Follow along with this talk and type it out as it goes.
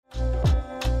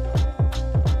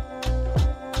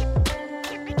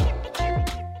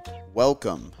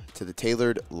Welcome to the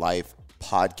Tailored Life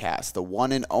Podcast, the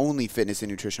one and only fitness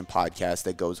and nutrition podcast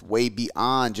that goes way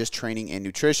beyond just training and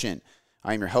nutrition.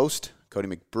 I am your host, Cody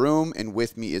McBroom, and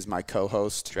with me is my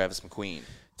co-host, Travis McQueen.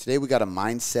 Today we got a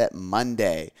Mindset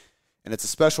Monday, and it's a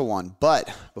special one.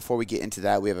 But before we get into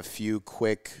that, we have a few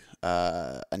quick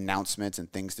announcements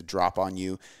and things to drop on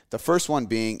you. The first one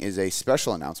being is a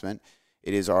special announcement.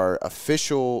 It is our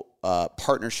official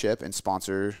partnership and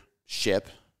sponsorship,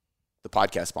 the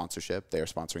podcast sponsorship. They are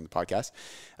sponsoring the podcast.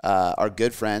 Our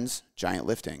good friends, Giant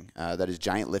Lifting. That is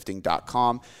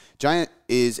giantlifting.com. Giant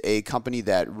is a company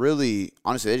that really,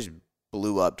 honestly, they just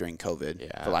blew up during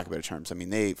COVID, for lack of better terms. I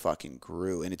mean, they fucking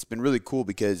grew, and it's been really cool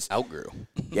because... Outgrew.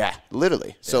 Yeah, literally.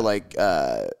 Yeah. So, like,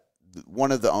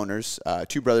 one of the owners,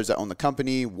 two brothers that own the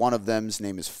company, one of them's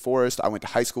name is Forrest. I went to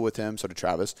high school with him, so did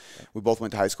Travis. We both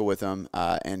went to high school with him,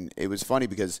 and it was funny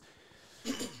because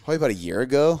probably about a year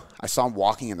ago, I saw him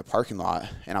walking in the parking lot,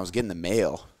 and I was getting the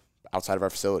mail outside of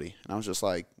our facility. And I was just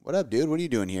like, what up, dude? What are you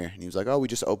doing here? And he was like, oh, we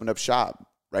just opened up shop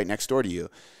right next door to you.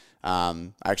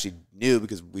 I actually knew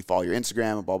because we follow your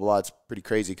Instagram and blah, blah, blah. It's pretty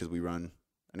crazy because we run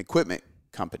an equipment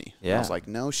company. Yeah. And I was like,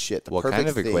 no shit. What kind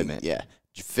of equipment? Yeah.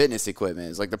 Fitness equipment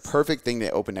is like the perfect thing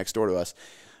to open next door to us.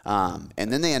 And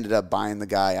then they ended up buying the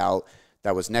guy out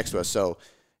that was next to us. So,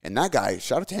 and that guy,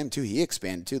 shout out to him too. He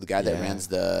expanded too. The guy that runs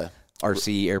the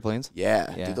RC airplanes.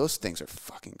 Yeah. Dude, those things are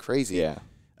fucking crazy.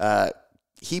 Yeah.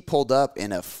 He pulled up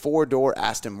in a 4-door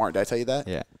Aston Martin. Did I tell you that?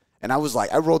 Yeah. And I was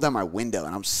like, I rolled down my window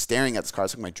and I'm staring at this car.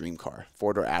 It's like my dream car,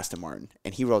 4-door Aston Martin.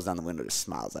 And he rolls down the window and just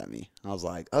smiles at me. I was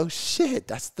like, oh shit,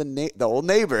 that's the old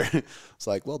neighbor. It's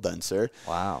like, well done, sir.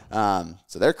 Wow.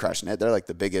 So they're crushing it. They're like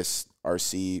the biggest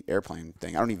RC airplane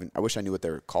thing. I wish I knew what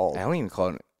they're called. I don't even call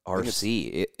it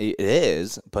RC. It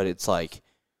is, but it's like,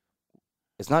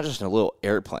 it's not just a little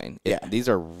airplane. These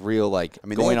are real, like,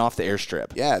 going off the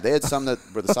airstrip. Yeah, they had some that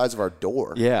were the size of our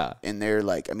door. Yeah. And they're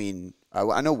like, I mean,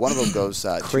 I know one of them goes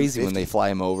crazy when they fly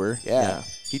them over. Yeah.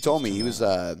 He told me he was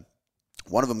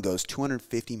one of them goes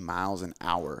 250 miles an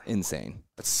hour. Insane.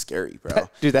 That's scary, bro.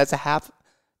 Dude, that's a half.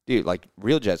 Dude, like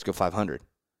real jets go 500.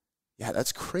 Yeah,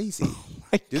 that's crazy.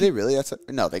 Do they really?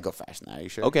 No, they go faster than that. Are you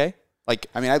sure? Okay. Like,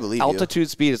 I mean, I believe altitude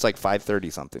speed is like 530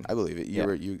 something. I believe it. You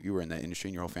were in that industry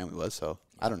and your whole family was, so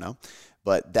I don't know.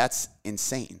 But that's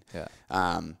insane. Yeah.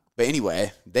 But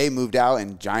anyway, they moved out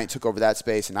and Giant took over that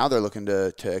space, and now they're looking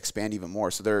to expand even more.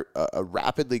 So they're a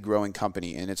rapidly growing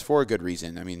company, and it's for a good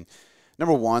reason. I mean,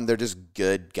 number one, they're just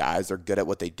good guys. They're good at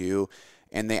what they do.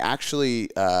 And they actually,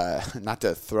 not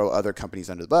to throw other companies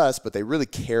under the bus, but they really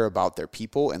care about their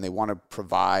people, and they want to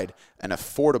provide an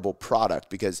affordable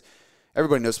product because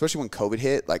everybody knows, especially when COVID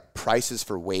hit, like prices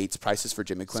for weights, prices for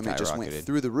gym equipment just went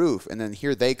through the roof. And then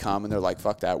here they come, and they're like,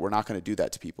 fuck that. We're not going to do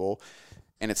that to people.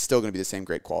 And it's still going to be the same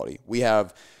great quality. We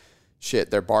have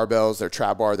their barbells, their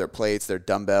trap bar, their plates, their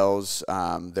dumbbells,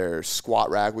 their squat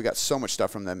rack. We got so much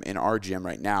stuff from them in our gym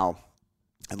right now.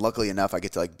 And luckily enough, I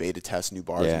get to like beta test new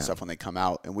bars and stuff when they come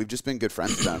out. And we've just been good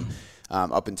friends with them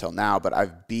up until now. But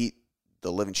I've beat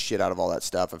the living shit out of all that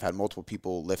stuff. I've had multiple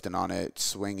people lifting on it,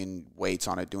 swinging weights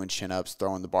on it, doing chin-ups,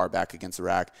 throwing the bar back against the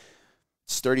rack.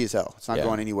 It's sturdy as hell. It's not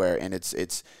going anywhere. And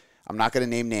it's I'm not going to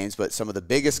name names, but some of the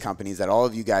biggest companies that all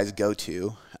of you guys go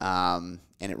to, and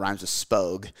it rhymes with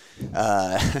Spogue,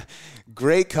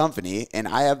 great company, and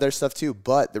I have their stuff too,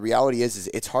 but the reality is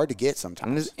it's hard to get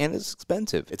sometimes. And it's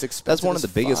expensive. It's expensive. That's one of the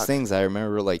biggest things I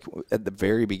remember, like, at the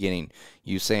very beginning,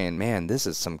 you saying, man, this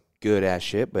is some good-ass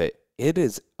shit, but it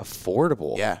is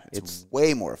affordable. Yeah, it's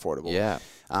way more affordable. Yeah.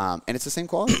 And it's the same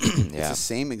quality. It's the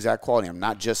same exact quality. I'm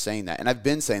not just saying that. And I've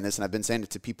been saying this, and I've been saying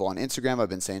it to people on Instagram. I've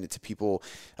been saying it to people,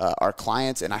 our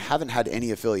clients, and I haven't had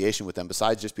any affiliation with them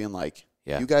besides just being like,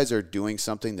 you guys are doing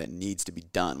something that needs to be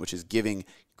done, which is giving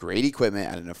great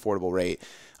equipment at an affordable rate.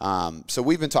 So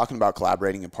we've been talking about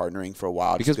collaborating and partnering for a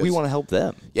while. Because we want to help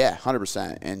them. Yeah,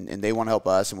 100%. And they want to help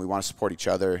us, and we want to support each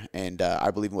other. And I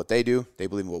believe in what they do. They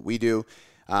believe in what we do.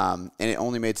 And it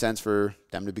only made sense for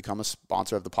them to become a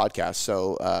sponsor of the podcast.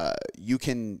 So you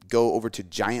can go over to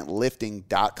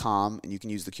giantlifting.com and you can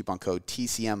use the coupon code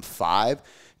TCM5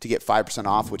 to get 5%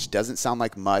 off, which doesn't sound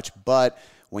like much, but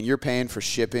when you're paying for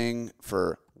shipping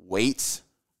for weights,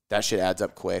 that shit adds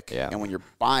up quick. Yeah. And when you're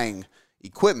buying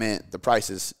equipment, the price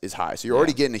is high. So you're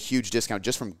already getting a huge discount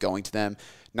just from going to them.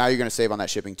 Now you're going to save on that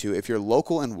shipping too. If you're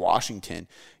local in Washington,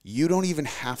 you don't even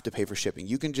have to pay for shipping.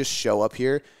 You can just show up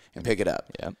here and pick it up.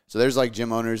 Yep. So there's like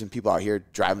gym owners and people out here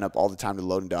driving up all the time to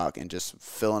loading dock and just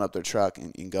filling up their truck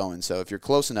and going. So if you're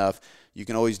close enough, you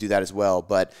can always do that as well.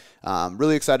 But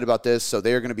really excited about this. So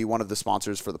they are going to be one of the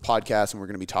sponsors for the podcast, and we're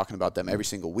going to be talking about them every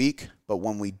single week. But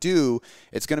when we do,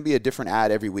 it's going to be a different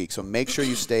ad every week. So make sure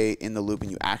you stay in the loop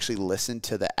and you actually listen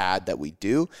to the ad that we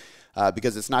do.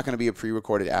 Because it's not going to be a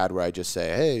pre-recorded ad where I just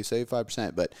say, hey, save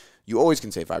 5%. But you always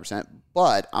can save 5%.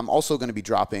 But I'm also going to be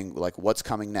dropping like what's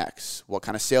coming next. What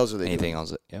kind of sales are they doing? Anything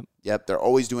else? Yep. Yep. They're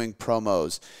always doing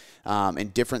promos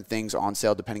and different things on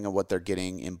sale depending on what they're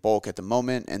getting in bulk at the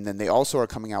moment. And then they also are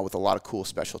coming out with a lot of cool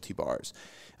specialty bars.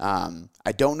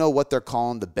 I don't know what they're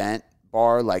calling the bent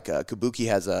bar. Like Kabuki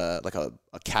has a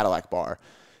Cadillac bar.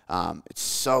 It's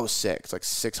so sick. It's like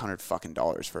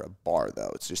 $600 for a bar,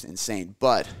 though. It's just insane.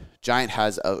 But Giant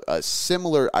has a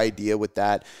similar idea with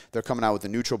that. They're coming out with a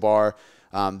neutral bar.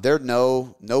 Their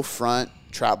no front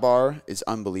trap bar is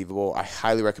unbelievable. I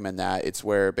highly recommend that. It's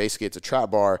where basically it's a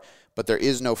trap bar, but there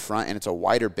is no front, and it's a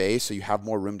wider base, so you have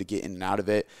more room to get in and out of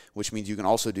it, which means you can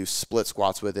also do split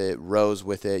squats with it, rows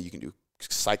with it. You can do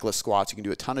cyclist squats. You can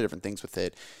do a ton of different things with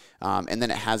it. And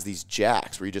then it has these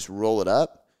jacks where you just roll it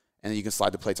up, and then you can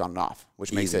slide the plates on and off,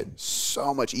 which makes it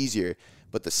so much easier.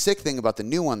 But the sick thing about the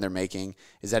new one they're making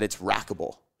is that it's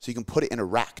rackable. So you can put it in a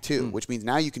rack, too, which means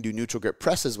now you can do neutral grip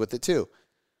presses with it, too.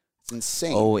 It's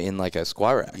insane. Oh, in like a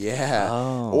squat rack? Yeah.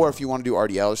 Oh. Or if you want to do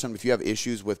RDL or something, if you have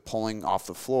issues with pulling off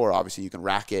the floor, obviously you can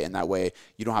rack it, and that way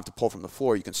you don't have to pull from the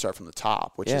floor. You can start from the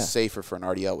top, which is safer for an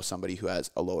RDL with somebody who has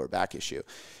a lower back issue.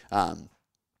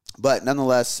 But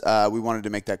nonetheless, we wanted to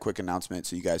make that quick announcement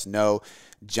so you guys know.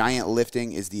 Giant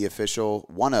Lifting is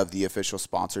one of the official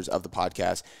sponsors of the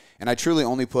podcast. And I truly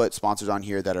only put sponsors on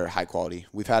here that are high quality.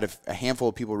 We've had a handful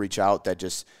of people reach out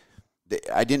that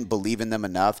I didn't believe in them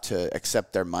enough to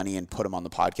accept their money and put them on the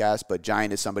podcast. But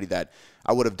Giant is somebody that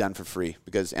I would have done for free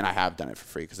and I have done it for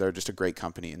free because they're just a great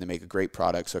company and they make a great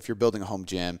product. So if you're building a home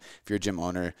gym, if you're a gym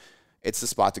owner, it's the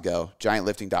spot to go.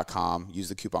 GiantLifting.com. Use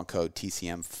the coupon code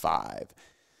TCM5.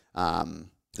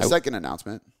 Second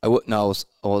announcement. I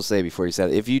will say before you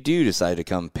said it, if you do decide to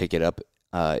come pick it up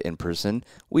in person,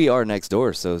 we are next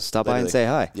door, so stop by and say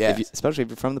hi. Yeah, especially if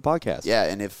you're from the podcast. Yeah,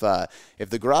 and if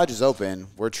the garage is open,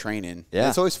 we're training. Yeah, and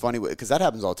it's always funny because that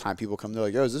happens all the time. People come, they're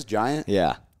like, "Yo, is this Giant?"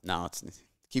 Yeah. No, it's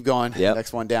keep going. Yep.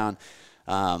 Next one down.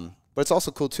 But it's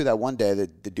also cool too that one day the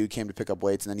dude came to pick up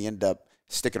weights, and then he ended up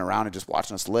sticking around and just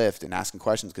watching us lift and asking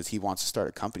questions because he wants to start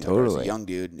a company. Totally. He was a young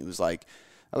dude, and he was like,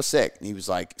 I was sick. And he was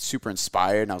like super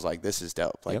inspired. And I was like, this is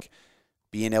dope. Like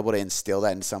being able to instill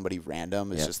that in somebody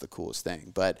random is just the coolest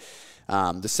thing. But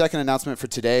the second announcement for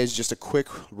today is just a quick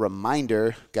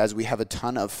reminder. Guys, we have a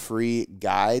ton of free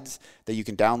guides that you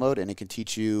can download, and it can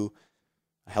teach you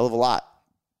a hell of a lot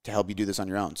to help you do this on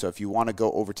your own. So if you want to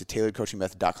go over to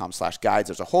tailoredcoachingmethod.com/guides,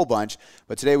 there's a whole bunch.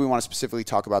 But today we want to specifically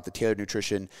talk about the Tailored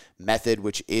Nutrition Method,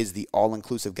 which is the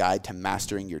all-inclusive guide to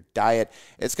mastering your diet.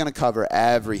 It's going to cover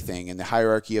everything in the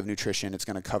hierarchy of nutrition. It's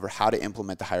going to cover how to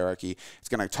implement the hierarchy. It's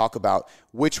going to talk about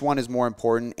which one is more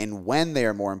important and when they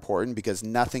are more important, because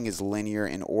nothing is linear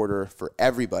in order for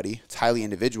everybody. It's highly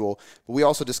individual. But we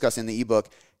also discuss in the ebook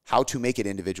how to make it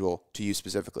individual to you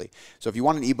specifically. So if you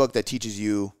want an ebook that teaches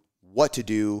you what to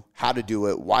do, how to do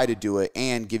it, why to do it,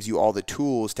 and gives you all the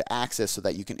tools to access so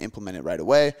that you can implement it right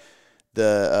away,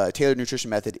 the Tailored Nutrition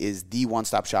Method is the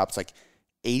one-stop shop. It's like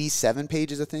 87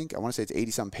 pages, I think. I want to say it's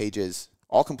 80-some pages,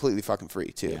 all completely fucking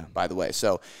free, too, by the way.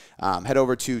 So head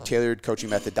over to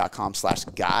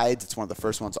tailoredcoachingmethod.com/guides. It's one of the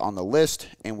first ones on the list,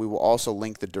 and we will also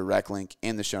link the direct link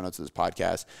in the show notes of this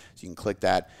podcast. So you can click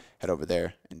that, head over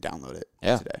there, and download it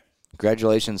today.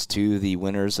 Congratulations to the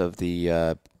winners of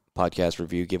the podcast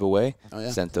review giveaway.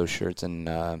 Sent those shirts and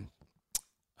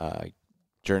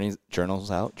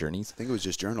journals out. Journeys. I think it was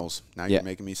just journals. Now you're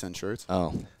making me send shirts.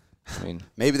 Oh, I mean,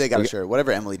 maybe they got a shirt.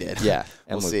 Whatever Emily did. Yeah,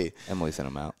 we'll see. Emily sent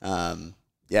them out.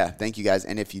 Thank you guys.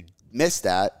 And if you missed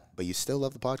that, but you still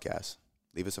love the podcast,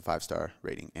 leave us a 5-star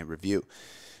rating and review.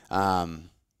 And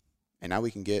now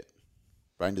we can get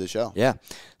right into the show. Yeah.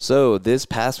 So this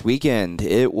past weekend,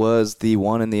 it was the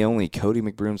one and the only Cody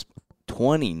McBroom's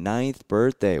 29th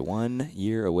birthday, 1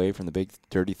 year away from the big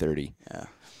 30. Yeah.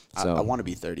 So I want to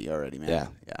be 30 already, man. Yeah.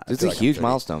 It's a huge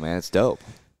milestone, man. It's dope.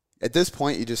 At this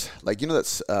point, you just, like, you know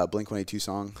that Blink-182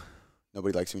 song,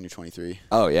 Nobody Likes You When You're 23?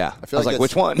 Oh, yeah. I was like,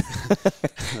 which one?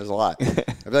 There's a lot. I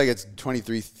feel like it's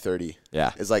 23, 30.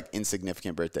 Yeah. It's like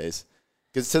insignificant birthdays.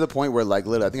 Because to the point where, like,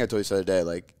 literally, I think I told you the other day,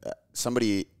 like,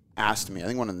 somebody asked me, I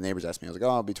think one of the neighbors asked me, I was like,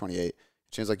 oh, I'll be 28.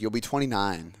 She was like, you'll be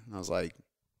 29. And I was like,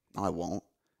 no, I won't.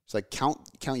 It's like, count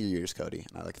your years, Cody.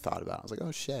 And I like thought about it. I was like,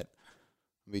 oh, shit.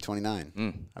 I'll be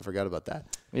 29. I forgot about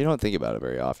that. You don't think about it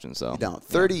very often, so. You don't.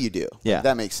 30, you do. Yeah.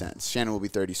 That makes sense. Shannon will be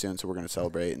 30 soon, so we're going to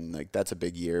celebrate, and like that's a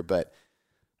big year. But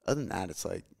other than that, it's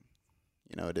like,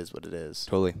 it is what it is.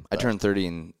 Totally. I turned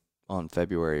 30 on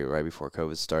February right before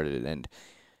COVID started, and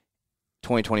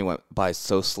 2020 went by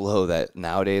so slow that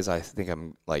nowadays I think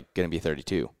I'm like going to be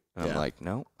 32. And I'm like,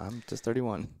 no, I'm just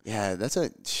 31. Yeah, that's a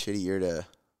shitty year to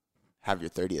have your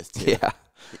 30th, too. Yeah.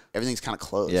 Everything's kind of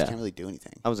closed. Yeah. You can't really do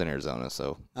anything. I was in Arizona,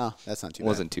 so. Oh, that's not too it bad.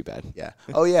 wasn't too bad. Yeah.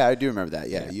 Oh, yeah, I do remember that.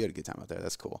 Yeah, you had a good time out there.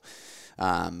 That's cool.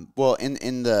 Well,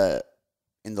 in the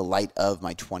light of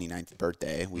my 29th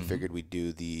birthday, we figured we'd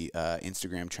do the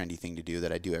Instagram trendy thing to do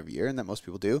that I do every year and that most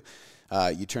people do.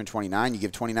 You turn 29, you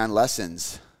give 29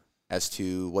 lessons as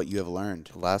to what you have learned.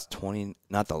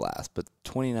 Not the last, but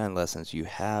 29 lessons you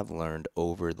have learned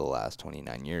over the last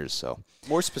 29 years. So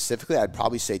more specifically, I'd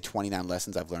probably say 29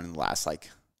 lessons I've learned in the last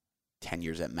 10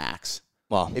 years at max.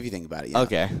 Well, if you think about it.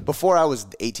 Okay. Before I was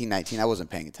 18, 19, I wasn't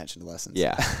paying attention to lessons.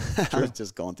 Yeah. I was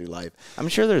just going through life. I'm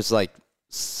sure there's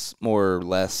more or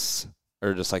less,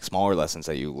 or just smaller lessons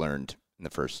that you learned in the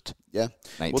first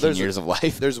 19 years of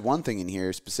life. There's one thing in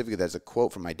here specifically that's a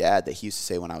quote from my dad that he used to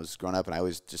say when I was growing up, and I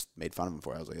always just made fun of him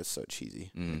for it. I was like, it's so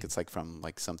cheesy. It's from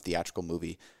some theatrical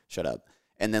movie. Shut up.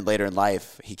 And then later in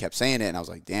life, he kept saying it, and I was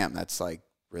like, damn, that's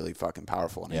really fucking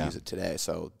powerful, and I use it today.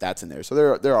 So that's in there.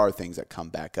 So there are things that come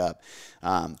back up.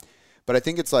 But I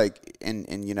think it's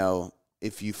and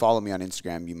if you follow me on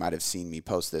Instagram, you might have seen me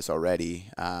post this already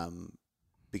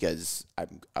because I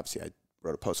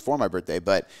wrote a post for my birthday,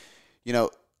 but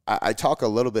I talk a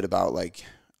little bit about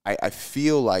I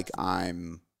feel like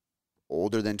I'm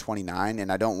older than 29,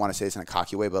 and I don't want to say this in a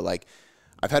cocky way, but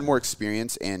I've had more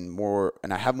experience and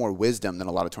I have more wisdom than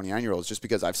a lot of 29-year-olds just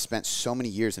because I've spent so many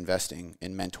years investing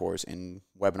in mentors and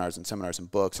webinars and seminars and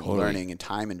books and learning and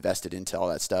time invested into all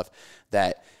that stuff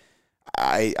that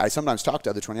I sometimes talk to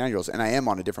other 29-year-olds and I am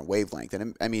on a different wavelength.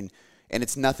 And I mean, and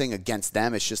it's nothing against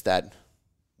them. It's just that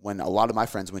when a lot of my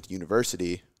friends went to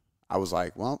university, I was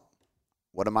like, well,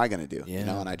 what am I going to do?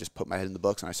 Yeah. And I just put my head in the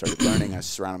books and I started learning. I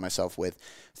surrounded myself with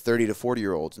 30 to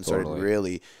 40-year-olds and started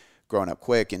really growing up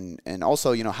quick. And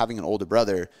also, having an older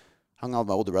brother, hung out with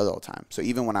my older brother all the time. So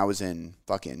even when I was in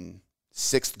fucking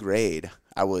 6th grade,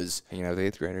 I was hanging out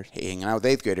with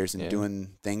 8th graders and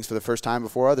doing things for the first time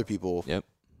before other people,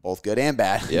 both good and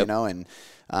bad, and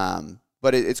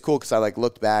but it's cool because I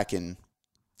looked back and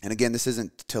again, this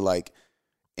isn't to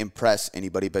impress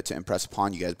anybody, but to impress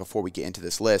upon you guys before we get into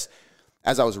this list.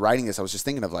 As I was writing this, I was just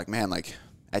thinking of man,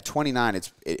 at 29,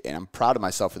 and I'm proud of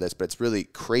myself for this, but it's really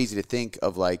crazy to think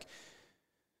of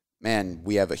man,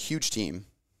 we have a huge team.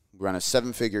 We run a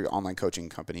 7-figure online coaching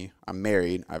company. I'm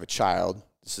married. I have a child.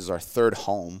 This is our 3rd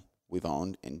home we've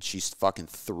owned, and she's fucking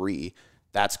 3.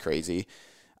 That's crazy.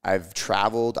 I've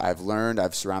traveled. I've learned.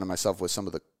 I've surrounded myself with some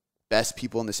of the best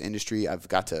people in this industry. I've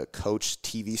got to coach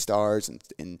TV stars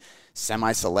and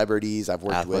semi-celebrities. I've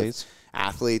worked with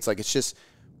athletes. It's just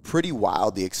pretty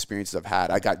wild, the experiences I've had.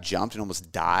 I got jumped and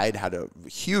almost died, had a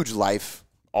huge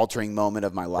life-altering moment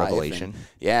of my life. Revelation.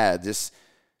 And just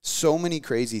so many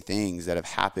crazy things that have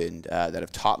happened that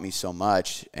have taught me so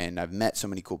much, and I've met so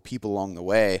many cool people along the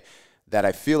way that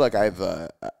I feel like I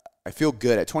feel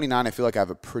good. At 29, I feel like I have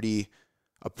a pretty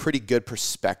good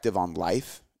perspective on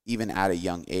life, even at a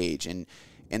young age. And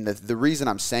the reason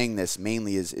I'm saying this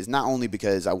mainly is not only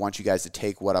because I want you guys to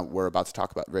take what we're about to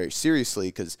talk about very seriously,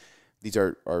 because these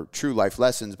are true life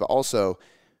lessons, but also,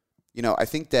 I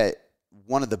think that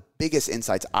one of the biggest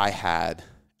insights I had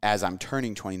as I'm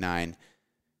turning 29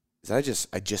 is that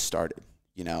I just started,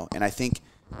 and I think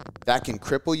that can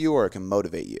cripple you or it can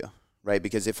motivate you, right?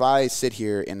 Because if I sit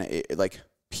here and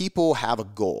people have a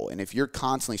goal, and if you're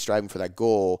constantly striving for that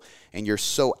goal and you're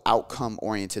so outcome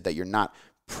oriented that you're not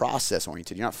process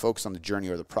oriented, you're not focused on the journey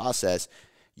or the process,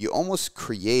 you almost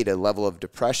create a level of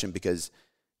depression because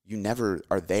you never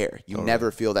are there. You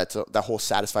never feel that whole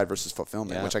satisfied versus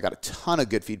fulfillment, which I got a ton of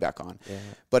good feedback on. Yeah.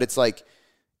 But it's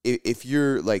if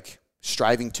you're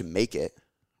striving to make it,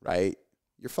 right,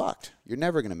 you're fucked. You're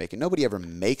never going to make it. Nobody ever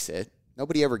makes it.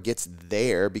 Nobody ever gets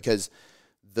there because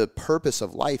the purpose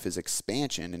of life is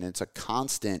expansion, and it's a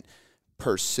constant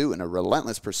pursuit and a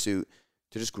relentless pursuit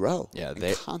to just grow. Yeah,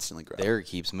 constantly grow. There it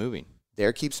keeps moving.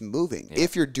 There keeps moving. Yeah.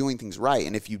 If you're doing things right,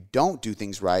 and if you don't do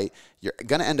things right, you're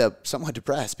going to end up somewhat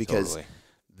depressed because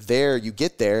there you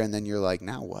get there and then you're like,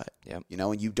 now what? Yep.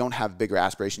 And you don't have bigger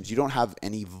aspirations. You don't have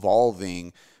an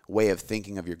evolving way of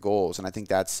thinking of your goals. And I think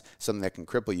that's something that can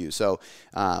cripple you. So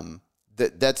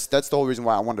that's the whole reason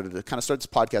why I wanted to kind of start this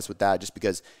podcast with that, just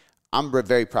because I'm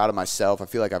very proud of myself. I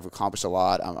feel like I've accomplished a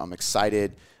lot. I'm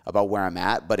excited about where I'm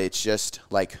at, but it's just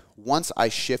like once I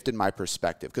shifted my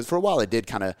perspective, because for a while it did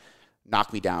kind of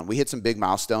knock me down. We hit some big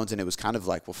milestones, and it was kind of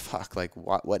like, well, fuck, like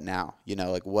what now? You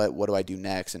know, like what do I do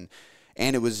next? And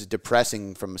it was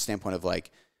depressing from a standpoint of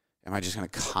like, am I just going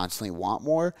to constantly want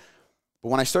more? But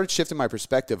when I started shifting my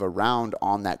perspective around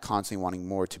on that constantly wanting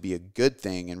more to be a good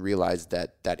thing and realized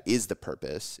that that is the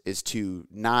purpose, is to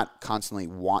not constantly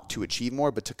want to achieve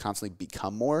more, but to constantly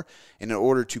become more. And in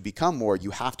order to become more, you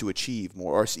have to achieve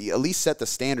more, or at least set the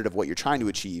standard of what you're trying to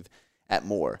achieve at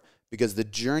more. Because the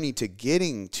journey to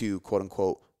getting to quote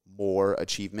unquote more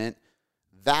achievement,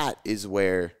 that is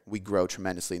where we grow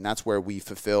tremendously. And that's where we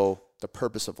fulfill the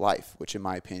purpose of life, which in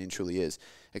my opinion truly is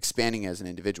expanding as an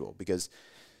individual. Because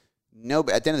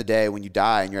at the end of the day, when you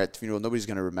die and you're at the funeral, nobody's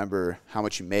going to remember how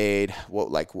much you made,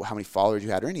 how many followers you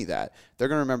had, or any of that. They're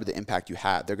going to remember the impact you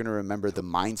had. They're going to remember the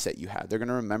mindset you had. They're going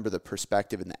to remember the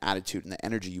perspective and the attitude and the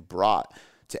energy you brought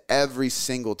to every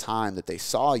single time that they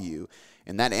saw you.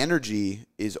 And that energy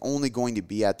is only going to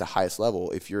be at the highest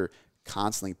level if you're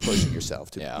constantly pushing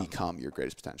yourself to become your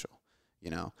greatest potential.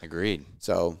 You know? Agreed.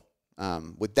 So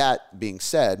with that being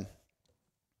said,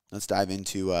 let's dive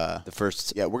into the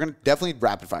first. Yeah, we're going to definitely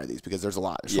rapid fire these because there's a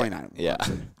lot. There's 29 of them. Yeah.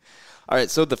 All right.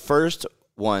 So the first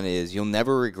one is you'll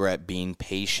never regret being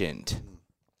patient.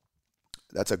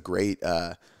 That's a great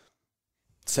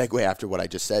segue after what I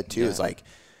just said, too. Is like,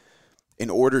 in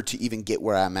order to even get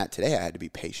where I'm at today, I had to be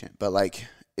patient. But like,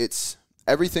 it's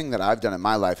everything that I've done in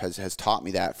my life has taught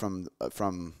me that from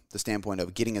the standpoint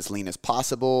of getting as lean as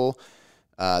possible,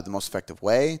 the most effective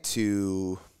way,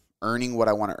 to earning what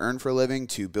I want to earn for a living,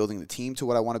 to building the team to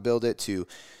what I want to build it, to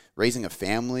raising a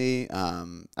family.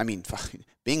 I mean,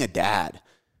 being a dad,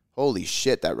 holy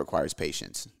shit, that requires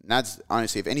patience. And that's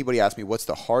honestly, if anybody asks me what's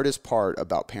the hardest part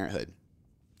about parenthood,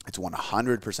 it's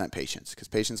 100% patience, because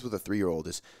patience with a 3-year-old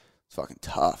is fucking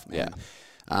tough, man.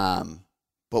 Yeah.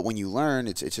 But when you learn,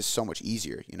 it's just so much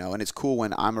easier, you know. And it's cool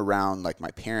when I'm around like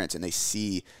my parents and they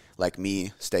see like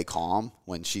me stay calm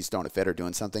when she's throwing a fit or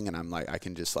doing something, and I'm like, I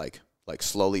can just like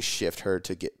slowly shift her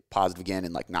to get positive again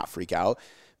and like not freak out,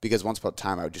 because once upon a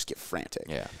time I would just get frantic.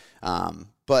 Yeah.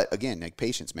 But again, like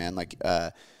patience, man. Like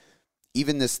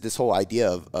even this whole idea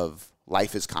of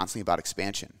life is constantly about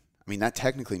expansion. I mean, that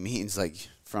technically means like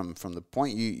from the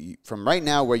point you from right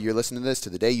now where you're listening to this to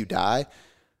the day you die,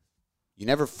 you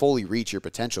never fully reach your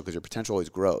potential, because your potential always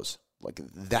grows. Like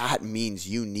that means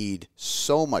you need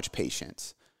so much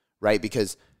patience, right?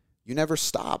 Because you never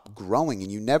stop growing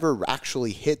and you never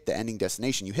actually hit the ending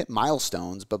destination. You hit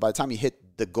milestones, but by the time you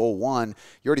hit the goal 1,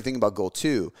 you're already thinking about goal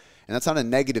 2. And that's not a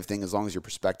negative thing as long as your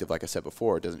perspective, like I said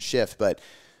before, it doesn't shift. But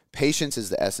patience is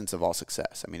the essence of all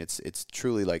success. I mean, it's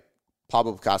truly like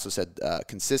Pablo Picasso said,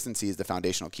 consistency is the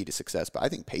foundational key to success. But I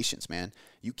think patience, man,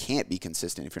 you can't be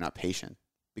consistent if you're not patient.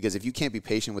 Because if you can't be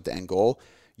patient with the end goal,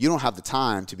 you don't have the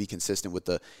time to be consistent with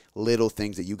the little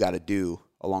things that you got to do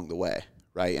along the way,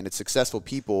 right? And it's successful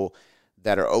people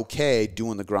that are okay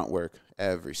doing the grunt work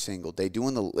every single day,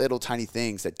 doing the little tiny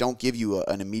things that don't give you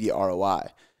an immediate ROI,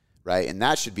 right? And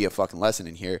that should be a fucking lesson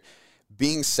in here.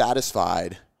 Being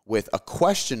satisfied with a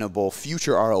questionable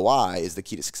future ROI is the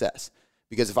key to success.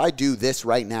 Because if I do this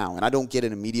right now and I don't get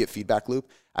an immediate feedback loop,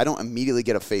 I don't immediately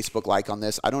get a Facebook like on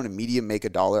this, I don't immediately make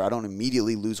 $1, I don't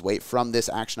immediately lose weight from this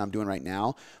action I'm doing right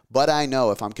now, but I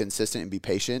know if I'm consistent and be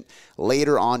patient,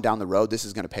 later on down the road, this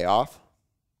is going to pay off.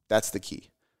 That's the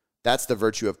key. That's the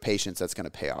virtue of patience that's going to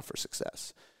pay off for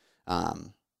success.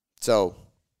 So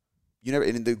you never,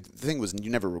 and the thing was, you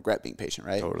never regret being patient,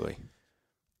 right? Totally.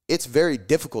 It's very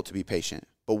difficult to be patient,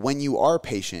 but when you are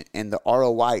patient and the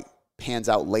ROI pans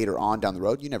out later on down the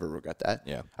road, you never regret that.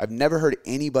 Yeah. I've never heard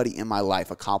anybody in my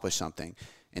life accomplish something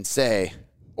and say,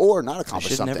 or not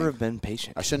accomplish something. I should never have been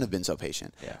patient. I shouldn't have been so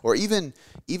patient. Yeah. Or even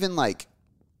like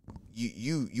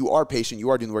you are patient, you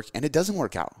are doing the work, and it doesn't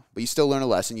work out, but you still learn a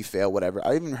lesson, you fail, whatever.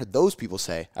 I even heard those people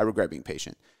say, I regret being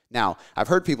patient. Now, I've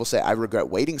heard people say, I regret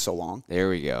waiting so long. There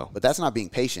we go. But that's not being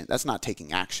patient. That's not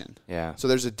taking action. Yeah. So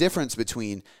there's a difference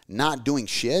between not doing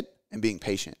shit and being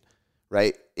patient,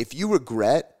 right? If you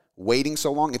regret waiting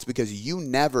so long, it's because you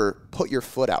never put your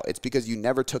foot out. It's because you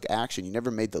never took action. You never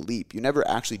made the leap. You never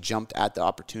actually jumped at the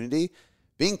opportunity.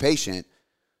 Being patient,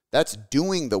 that's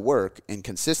doing the work and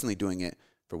consistently doing it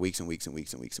for weeks and weeks and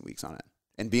weeks and weeks and weeks on it,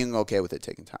 and being okay with it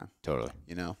taking time. Totally.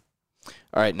 You know?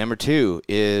 All right, number 2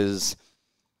 is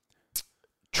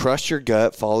trust your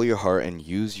gut, follow your heart, and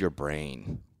use your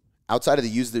brain. Outside of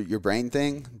the your brain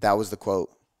thing, that was the quote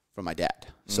from my dad.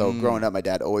 So growing up, my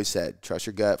dad always said, trust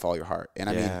your gut, follow your heart. And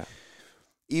I mean,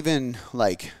 even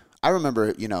like, I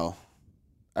remember, you know,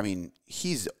 I mean,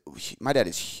 my dad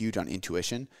is huge on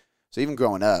intuition. So even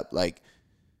growing up, like,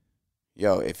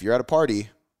 yo, if you're at a party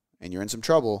and you're in some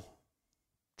trouble,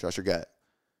 trust your gut.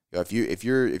 Yo, if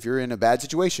you're in a bad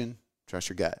situation, trust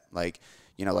your gut. Like,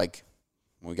 you know, like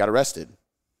when we got arrested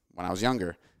when I was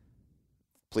younger,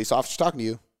 police officers talking to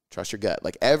you, trust your gut.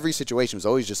 Like every situation was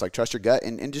always just like trust your gut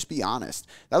and just be honest.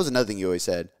 That was another thing he always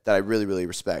said that I really, really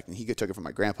respect. And he took it from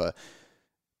my grandpa.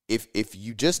 If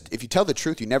you tell the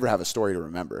truth, you never have a story to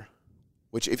remember.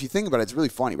 Which, if you think about it, it's really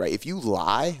funny, right? If you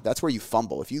lie, that's where you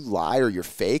fumble. If you lie or you're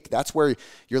fake, that's where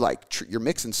you're like, you're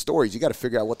mixing stories. You got to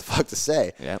figure out what the fuck to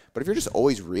say. Yep. But if you're just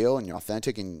always real and you're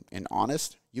authentic and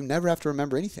honest, you never have to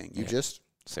remember anything. You just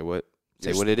say what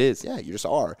it is. Yeah, you just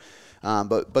are.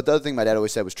 But the other thing my dad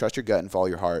always said was trust your gut and follow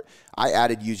your heart. I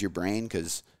added use your brain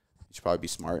because you should probably be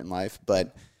smart in life.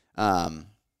 But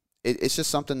it's just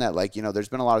something that, like, you know, there's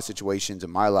been a lot of situations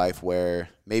in my life where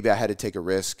maybe I had to take a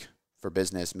risk for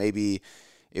business. Maybe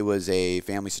it was a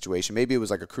family situation. Maybe it was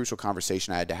like a crucial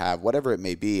conversation I had to have. Whatever it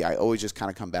may be, I always just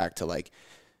kind of come back to, like,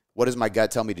 what does my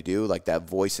gut tell me to do? Like that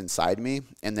voice inside me.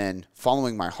 And then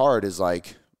following my heart is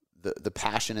like the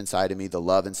passion inside of me, the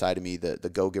love inside of me, the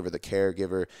go-giver, the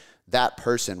caregiver, that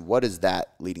person. What is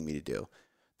that leading me to do?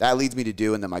 That leads me to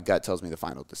do, and then my gut tells me the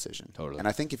final decision. Totally. And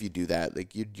I think if you do that,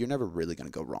 like you're never really going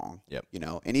to go wrong. Yep. You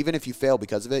know, and even if you fail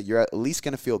because of it, you're at least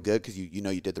going to feel good because you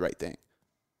know you did the right thing.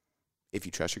 If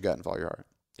you trust your gut and follow your heart.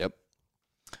 Yep.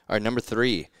 All right, number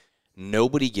 3,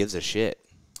 nobody gives a shit.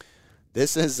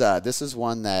 This is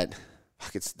one that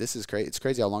this is crazy. It's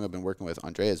crazy how long I've been working with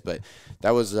Andreas, but that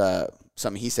was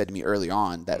something he said to me early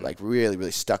on that like really,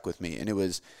 really stuck with me. And it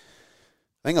was,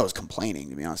 I think I was complaining,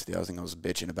 to be honest with you. I think I was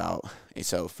bitching about.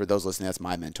 So for those listening, that's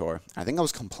my mentor. I think I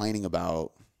was complaining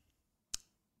about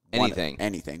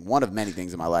anything, one of many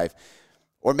things in my life,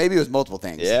 or maybe it was multiple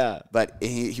things. Yeah. But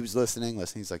he was listening.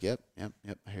 He's like, yep.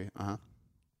 I hear you.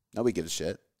 Nobody gives a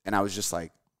shit. And I was just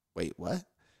like, wait, what?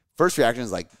 First reaction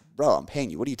is like, bro, I'm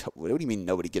paying you. What do you mean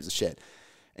nobody gives a shit?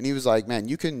 And he was like, man,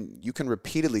 you can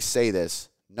repeatedly say this.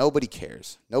 Nobody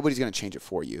cares. Nobody's going to change it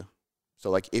for you. So,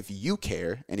 like, if you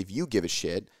care and if you give a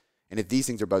shit and if these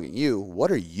things are bugging you,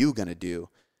 what are you going to do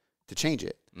to change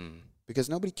it? Because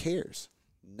nobody cares.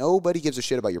 Nobody gives a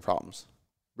shit about your problems,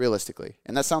 realistically.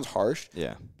 And that sounds harsh,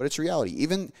 yeah, but it's reality.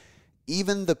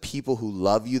 Even the people who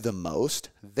love you the most,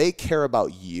 they care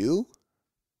about you,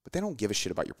 but they don't give a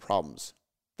shit about your problems.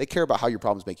 They care about how your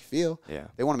problems make you feel. Yeah.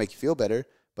 They want to make you feel better,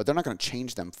 but they're not going to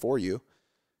change them for you.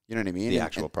 You know what I mean? The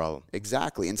actual problem.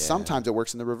 Exactly. And sometimes it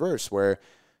works in the reverse where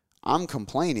I'm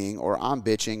complaining or I'm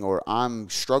bitching or I'm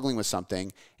struggling with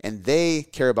something and they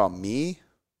care about me,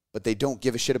 but they don't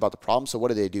give a shit about the problem. So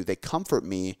what do? They comfort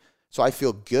me so I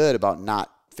feel good about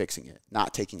not fixing it,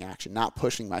 not taking action, not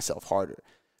pushing myself harder,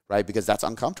 right? Because that's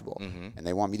uncomfortable and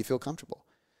they want me to feel comfortable.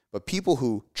 But people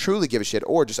who truly give a shit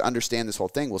or just understand this whole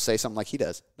thing will say something like he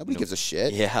does. Nobody gives a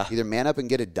shit. Yeah. Either man up and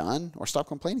get it done or stop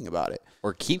complaining about it.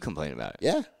 Or keep complaining about it.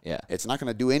 Yeah. Yeah. It's not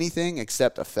going to do anything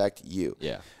except affect you.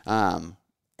 Yeah.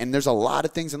 And there's a lot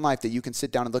of things in life that you can sit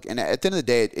down and look. And at the end of the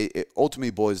day, it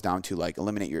ultimately boils down to, like,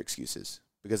 eliminate your excuses.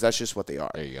 Because that's just what they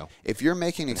are. There you go. If you're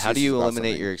making excuses, how do you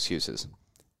eliminate your excuses?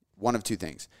 One of two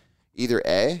things. Either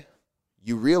A,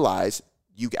 you realize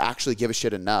you actually give a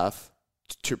shit enough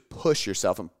to push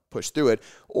yourself and push through it,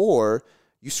 or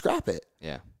you scrap it.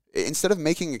 Yeah. Instead of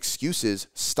making excuses,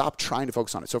 stop trying to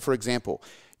focus on it. So, for example,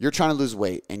 you're trying to lose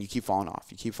weight and you keep falling off.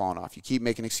 You keep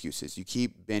making excuses. You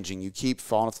keep binging. You keep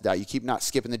falling off the diet. You keep not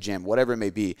skipping the gym, whatever it may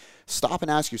be. Stop and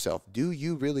ask yourself, do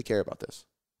you really care about this?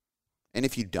 And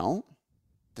if you don't,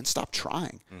 then stop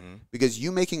trying. Because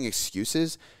you making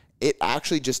excuses, it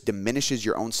actually just diminishes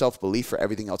your own self-belief for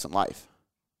everything else in life.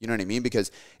 You know what I mean?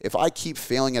 Because if I keep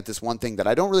failing at this one thing that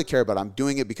I don't really care about, I'm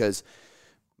doing it because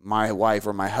my wife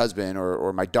or my husband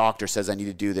or my doctor says I need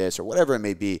to do this or whatever it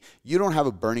may be, you don't have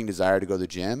a burning desire to go to the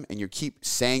gym and you keep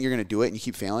saying you're going to do it and you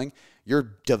keep failing,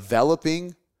 you're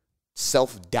developing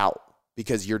self-doubt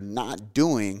because you're not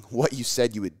doing what you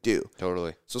said you would do.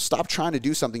 Totally. So stop trying to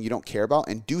do something you don't care about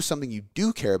and do something you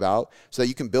do care about so that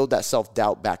you can build that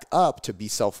self-doubt back up to be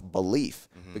self-belief.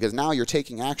 Because now you're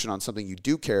taking action on something you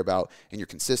do care about and you're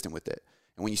consistent with it.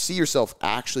 And when you see yourself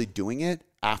actually doing it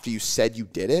after you said you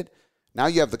did it, now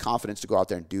you have the confidence to go out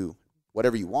there and do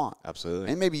whatever you want. Absolutely.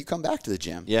 And maybe you come back to the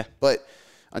gym. Yeah. But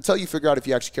until you figure out if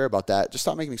you actually care about that, just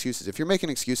stop making excuses. If you're making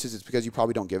excuses, it's because you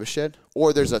probably don't give a shit.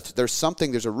 Or there's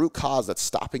a root cause that's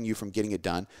stopping you from getting it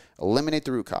done. Eliminate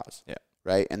the root cause. Yeah.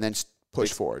 Right? And then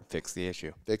push forward. Fix the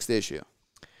issue. Fix the issue.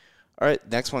 All right.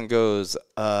 Next one goes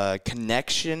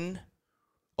connection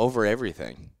over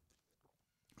everything.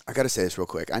 I got to say this real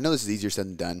quick. I know this is easier said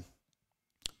than done,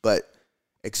 but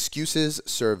excuses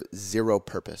serve zero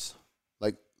purpose.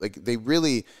 Like they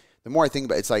really, the more I think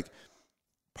about it, it's like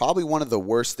probably one of the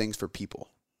worst things for people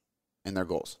and their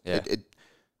goals. Yeah.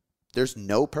 There's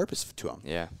no purpose to them.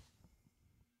 Yeah.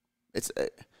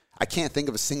 I can't think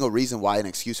of a single reason why an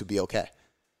excuse would be okay.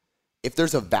 If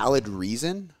there's a valid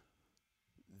reason,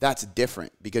 that's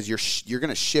different because you're going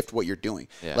to shift what you're doing.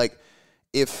 Yeah. Like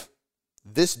if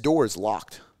this door is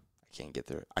locked, I can't get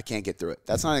through it. I can't get through it.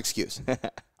 That's not an excuse.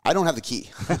 I don't have the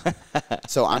key.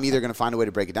 So I'm either going to find a way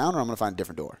to break it down or I'm going to find a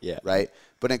different door. Yeah. Right?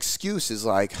 But an excuse is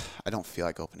like, I don't feel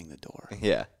like opening the door.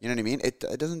 Yeah. You know what I mean? It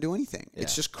doesn't do anything. Yeah.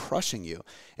 It's just crushing you.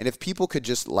 And if people could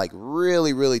just like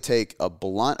really, really take a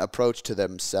blunt approach to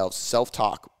themselves,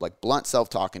 self-talk, like blunt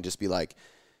self-talk and just be like,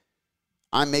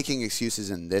 I'm making excuses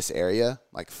in this area.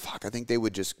 Like, fuck, I think they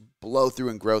would just blow through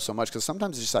and grow so much because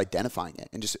sometimes it's just identifying it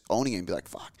and just owning it and be like,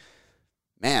 fuck,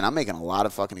 man, I'm making a lot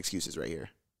of fucking excuses right here.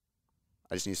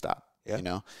 I just need to stop. Yeah. You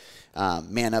know,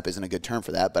 man up isn't a good term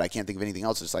for that, but I can't think of anything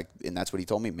else. It's like, and that's what he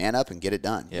told me, man up and get it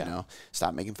done. Yeah. You know,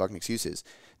 stop making fucking excuses.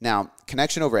 Now,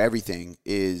 connection over everything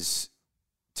is,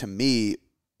 to me,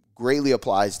 greatly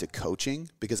applies to coaching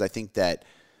because I think that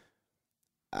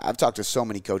I've talked to so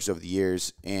many coaches over the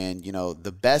years and, you know,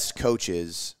 the best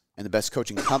coaches and the best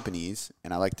coaching companies,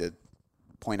 and I like to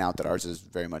point out that ours is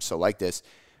very much so like this,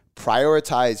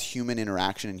 prioritize human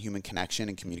interaction and human connection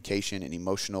and communication and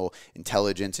emotional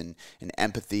intelligence and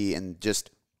empathy and just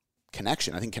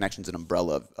connection. I think connection is an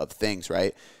umbrella of things,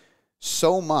 right?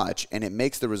 So much, and it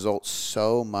makes the results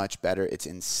so much better. It's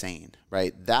insane,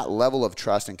 right? That level of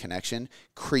trust and connection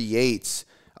creates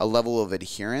a level of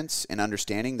adherence and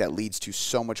understanding that leads to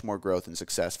so much more growth and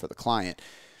success for the client.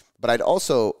 But I'd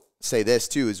also say this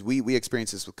too, is we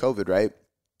experienced this with COVID, right?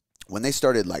 When they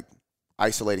started like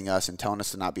isolating us and telling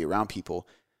us to not be around people,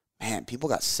 man, people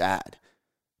got sad.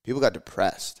 People got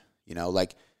depressed, you know,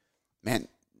 like, man,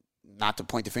 not to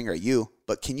point the finger at you,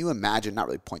 but can you imagine, not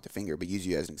really point the finger, but use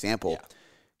you as an example. Yeah.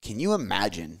 Can you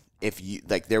imagine if you,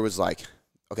 like, there was like,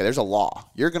 okay, there's a law.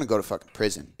 You're going to go to fucking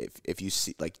prison if you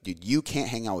see, like, dude, you can't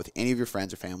hang out with any of your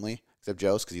friends or family except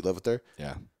Joe's because you live with her.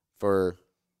 Yeah. For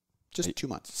just 2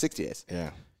 months, 60 days.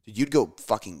 Yeah. Dude, you'd go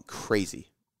fucking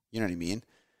crazy. You know what I mean?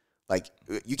 Like,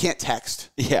 you can't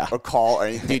text or call or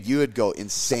anything. Dude, you would go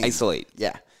insane. Isolate.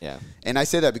 Yeah. Yeah. And I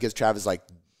say that because Trav is like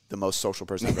the most social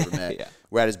person I've ever met. Yeah.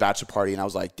 We're at his bachelor party, and I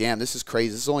was like, damn, this is crazy.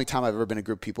 This is the only time I've ever been in a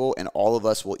group of people, and all of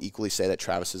us will equally say that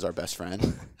Travis is our best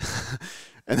friend.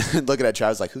 And then looking at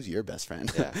Travis like, who's your best friend?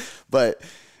 Yeah. But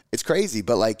it's crazy.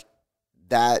 But, like,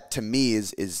 that to me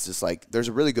is just like, there's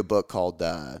a really good book called,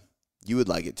 you would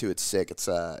like it too. It's sick.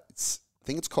 I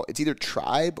think it's called, it's either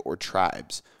Tribe or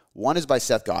Tribes. One is by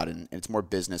Seth Godin, and it's more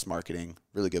business marketing.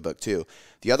 Really good book, too.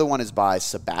 The other one is by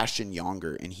Sebastian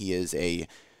Younger, and he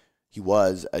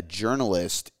was a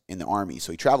journalist in the Army.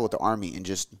 So he traveled with the Army and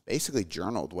just basically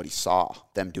journaled what he saw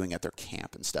them doing at their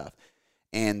camp and stuff.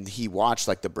 And he watched,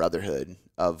 like, the brotherhood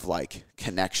of, like,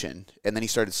 connection. And then he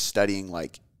started studying,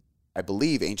 like, I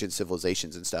believe, ancient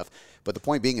civilizations and stuff. But the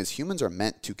point being is humans are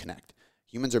meant to connect.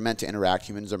 Humans are meant to interact.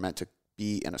 Humans are meant to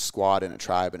be in a squad, in a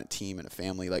tribe, in a team, in a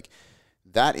family. Like,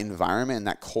 that environment and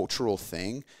that cultural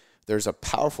thing, there's a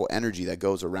powerful energy that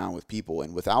goes around with people.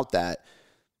 And without that,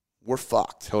 we're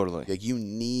fucked. Totally. Like, you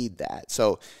need that.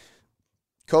 So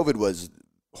COVID was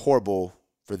horrible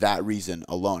for that reason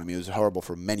alone. I mean, it was horrible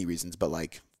for many reasons, but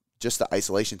like just the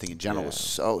isolation thing in general was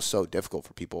so difficult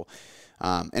for people.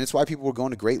 And it's why people were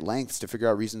going to great lengths to figure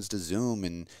out reasons to Zoom.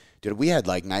 And dude, we had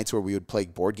like nights where we would play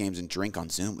board games and drink on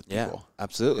Zoom with people. Yeah,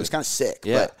 absolutely. It was kind of sick,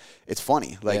 Yeah. but it's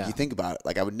funny. Like you think about it,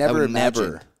 like I would never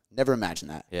imagine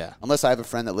that. Yeah. Unless I have a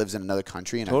friend that lives in another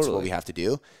country and that's what we have to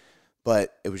do.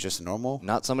 But it was just normal.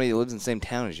 Not somebody that lives in the same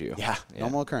town as you. Yeah.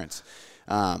 Normal occurrence.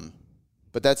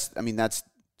 But that's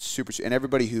super, and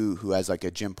everybody who has like a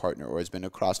gym partner or has been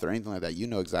to CrossFit or anything like that, you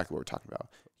know exactly what we're talking about.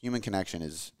 Human connection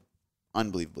is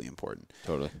unbelievably important.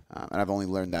 Totally. And I've only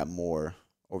learned that more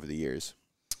over the years.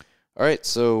 All right,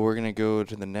 so we're going to go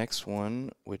to the next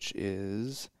one, which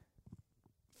is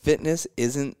fitness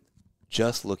isn't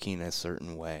just looking a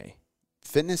certain way.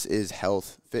 Fitness is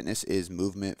health. Fitness is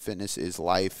movement. Fitness is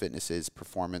life. Fitness is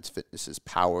performance. Fitness is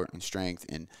power and strength.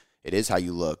 And it is how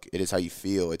you look. It is how you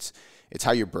feel. It's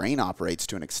how your brain operates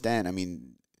to an extent. I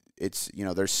mean,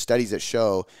 there's studies that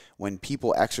show when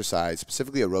people exercise,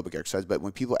 specifically aerobic exercise, but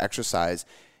when people exercise,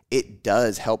 it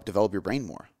does help develop your brain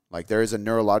more. Like there is a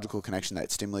neurological connection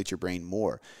that stimulates your brain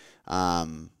more.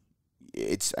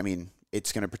 It's going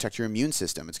to protect your immune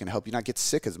system. It's going to help you not get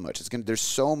sick as much. There's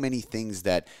so many things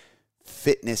that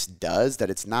fitness does that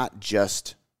it's not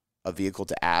just a vehicle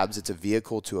to abs, it's a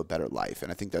vehicle to a better life.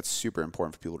 And I think that's super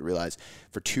important for people to realize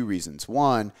for two reasons.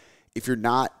 One, if you're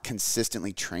not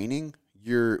consistently training,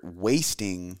 you're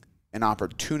wasting an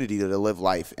opportunity to live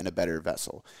life in a better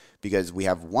vessel, because we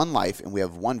have one life and we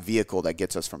have one vehicle that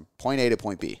gets us from point A to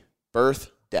point B,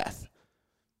 birth, death.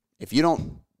 If you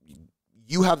don't,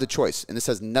 you have the choice, and this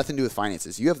has nothing to do with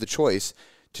finances. You have the choice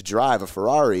to drive a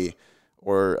Ferrari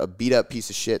or a beat up piece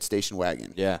of shit station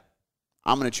wagon. Yeah.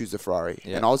 I'm going to choose the Ferrari.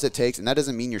 Yeah. And all it takes, and that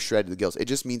doesn't mean you're shredded to the gills. It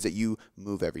just means that you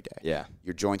move every day. Yeah.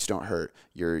 Your joints don't hurt.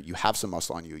 You have some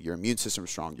muscle on you. Your immune system is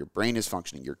strong. Your brain is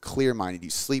functioning. You're clear-minded. You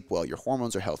sleep well. Your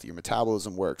hormones are healthy. Your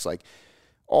metabolism works. Like,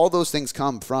 all those things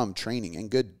come from training and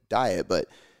good diet, but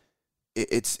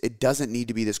it doesn't need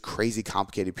to be this crazy,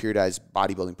 complicated, periodized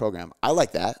bodybuilding program. I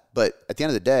like that, but at the end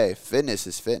of the day, fitness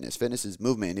is fitness. Fitness is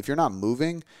movement. And if you're not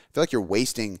moving, I feel like you're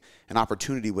wasting an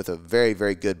opportunity with a very,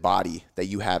 very good body that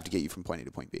you have to get you from point A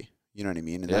to point B. You know what I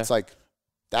mean? And that's like,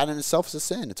 that in itself is a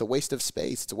sin. It's a waste of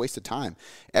space. It's a waste of time.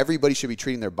 Everybody should be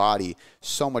treating their body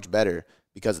so much better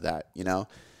because of that, you know?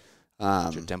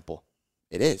 It's your temple.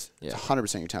 It is. Yeah. It's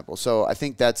 100% your temple. So I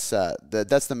think that's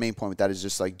the main point with that, is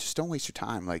just like, just don't waste your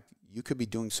time. Like, you could be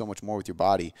doing so much more with your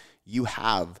body. You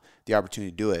have the opportunity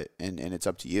to do it, and it's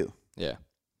up to you. Yeah.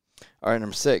 All right,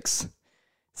 number 6.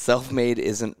 Self-made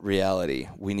isn't reality.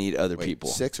 We need other people.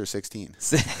 6 or 16?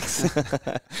 6.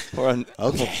 We're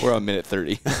on minute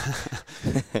 30.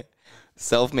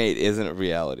 Self-made isn't a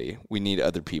reality. We need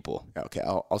other people. Okay,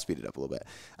 I'll speed it up a little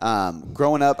bit.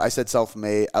 Growing up, I said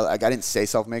self-made. I didn't say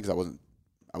self-made because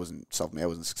I wasn't self-made. I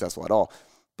wasn't successful at all.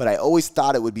 But I always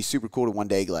thought it would be super cool to one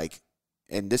day, like,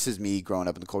 and this is me growing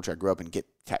up in the culture I grew up in, get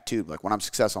tattooed. Like, when I'm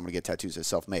successful, I'm going to get tattoos as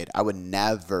self-made. I would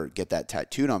never get that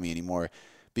tattooed on me anymore,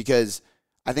 because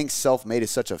I think self-made is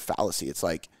such a fallacy. It's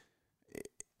like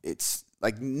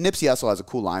Nipsey Hussle has a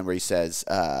cool line where he says,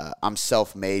 I'm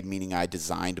self-made, meaning I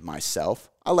designed myself.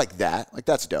 I like that. Like,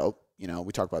 that's dope. You know,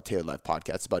 we talk about Tailored Life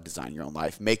Podcast. It's about designing your own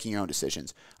life, making your own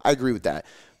decisions. I agree with that.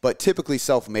 But typically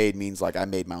self-made means like I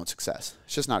made my own success.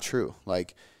 It's just not true.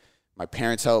 Like, my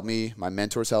parents helped me, my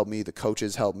mentors helped me, the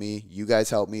coaches helped me, you guys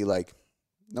helped me. Like,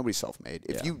 nobody's self-made.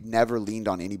 If you never leaned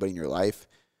on anybody in your life,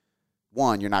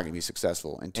 one, you're not going to be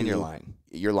successful. And two, and you're lying.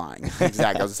 You're lying. Exactly. I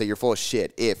was going to say, you're full of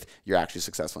shit if you're actually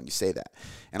successful and you say that.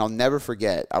 And I'll never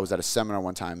forget, I was at a seminar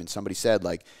one time and somebody said,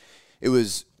 like,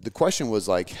 the question was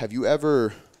like, have you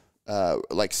ever,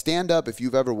 like, stand up if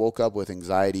you've ever woke up with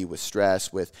anxiety, with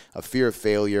stress, with a fear of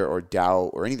failure or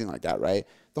doubt or anything like that, right?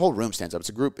 The whole room stands up. It's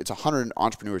a group. It's 100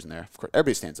 entrepreneurs in there. Of course,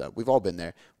 everybody stands up. We've all been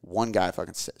there. One guy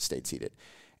fucking stayed seated.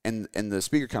 And the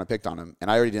speaker kind of picked on him. And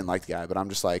I already didn't like the guy, but I'm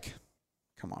just like,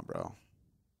 come on, bro.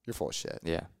 You're full of shit.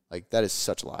 Yeah. Like, that is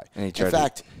such a lie. In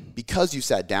fact, because you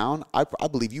sat down, I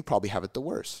believe you probably have it the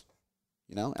worst.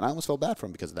 You know? And I almost felt bad for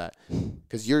him because of that.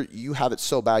 Because you have it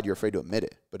so bad you're afraid to admit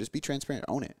it. But just be transparent.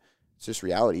 Own it. It's just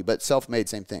reality. But self-made,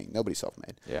 same thing. Nobody's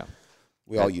self-made. Yeah.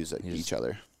 We all use it, each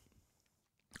other.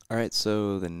 All right,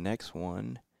 so the next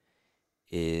one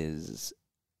is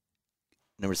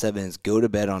number 7 is go to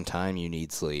bed on time. You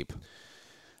need sleep.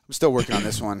 I'm still working on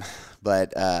this one,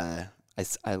 but I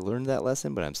learned that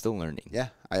lesson, but I'm still learning. Yeah,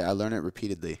 I learn it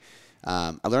repeatedly.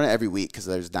 I learn it every week because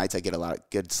there's nights I get a lot of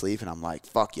good sleep, and I'm like,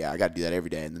 fuck yeah, I got to do that every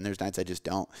day. And then there's nights I just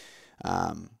don't.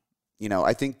 You know,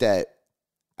 I think that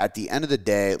at the end of the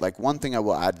day, like, one thing I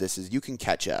will add to this is you can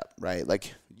catch up, right?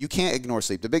 Like, you can't ignore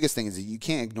sleep. The biggest thing is that you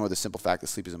can't ignore the simple fact that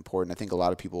sleep is important. I think a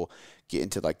lot of people get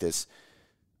into like this,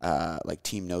 like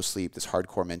team no sleep, this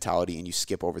hardcore mentality, and you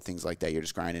skip over things like that. You're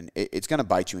just grinding. It's going to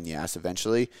bite you in the ass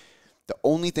eventually. The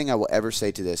only thing I will ever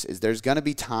say to this is there's going to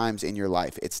be times in your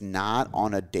life. It's not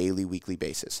on a daily, weekly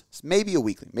basis. It's maybe a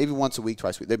weekly, maybe once a week,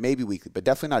 twice a week. There may be weekly, but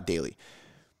definitely not daily.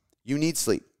 You need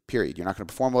sleep, period. You're not going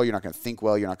to perform well. You're not going to think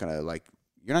well. You're not going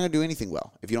to do anything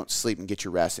well if you don't sleep and get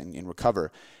your rest and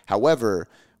recover. However,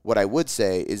 what I would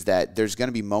say is that there's going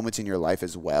to be moments in your life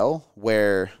as well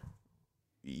where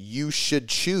you should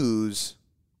choose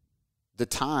the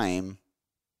time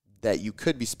that you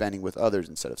could be spending with others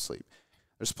instead of sleep.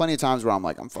 There's plenty of times where I'm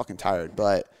like, I'm fucking tired,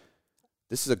 but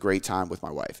this is a great time with my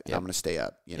wife, and I'm going to stay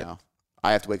up, you know.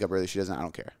 I have to wake up early. She doesn't. I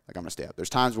don't care. Like, I'm going to stay up. There's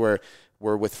times where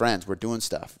we're with friends. We're doing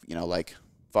stuff, you know, like,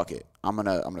 fuck it. I'm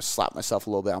gonna slap myself a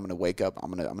little bit. I'm gonna wake up.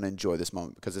 I'm gonna enjoy this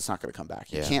moment because it's not gonna come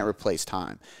back. You can't replace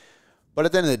time. But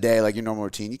at the end of the day, like, your normal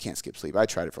routine, you can't skip sleep. I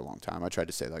tried it for a long time. I tried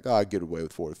to say, like, I get away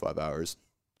with 4 to 5 hours.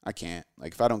 I can't.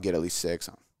 Like, if I don't get at least 6,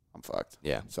 I'm fucked.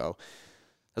 Yeah. So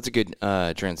that's a good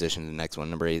transition to the next one.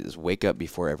 Number 8 is wake up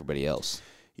before everybody else.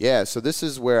 Yeah. So this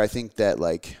is where I think that,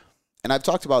 like, and I've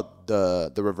talked about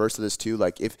the reverse of this too.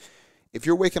 Like, if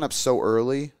you're waking up so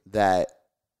early that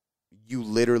you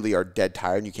literally are dead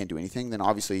tired and you can't do anything, then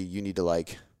obviously you need to,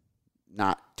 like,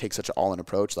 not take such an all-in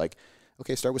approach. Like,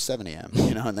 okay, start with 7 a.m.,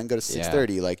 and then go to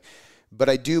 6:30. Like, but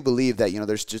I do believe that,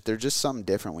 there's just something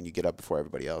different when you get up before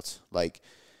everybody else. Like,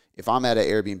 if I'm at an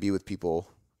Airbnb with people,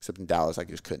 except in Dallas, I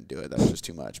just couldn't do it. That was just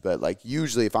too much. But like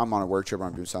usually if I'm on a work trip or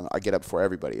I'm doing something, I get up before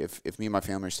everybody. If me and my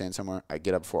family are staying somewhere, I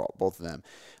get up before both of them.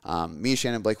 Me,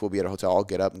 Shannon, and Blake will be at a hotel. I'll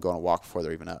get up and go on a walk before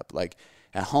they're even up. Like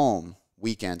at home,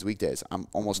 weekends, weekdays, I'm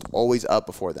almost always up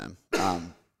before them.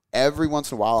 Every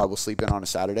once in a while, I will sleep in on a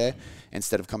Saturday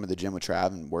instead of coming to the gym with Trav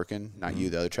and working. Not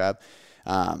you, the other Trav.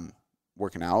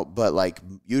 Working out, but like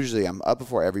usually I'm up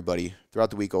before everybody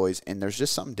throughout the week always, and there's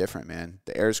just something different, man.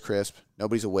 The air is crisp,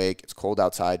 nobody's awake, it's cold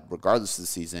outside regardless of the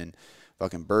season.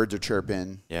 Fucking birds are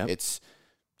chirping. Yeah, it's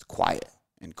quiet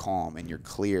and calm, and you're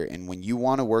clear. And when you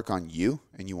want to work on you,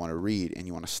 and you want to read, and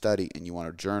you want to study, and you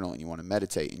want to journal, and you want to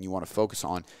meditate, and you want to focus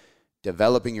on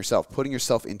developing yourself, putting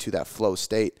yourself into that flow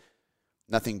state,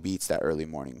 nothing beats that early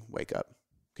morning wake up,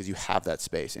 because you have that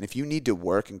space. And if you need to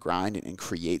work and grind and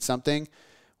create something,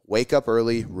 wake up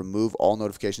early, remove all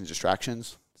notifications,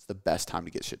 distractions. It's the best time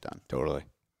to get shit done. Totally.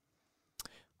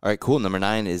 All right, cool. Number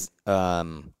 9 is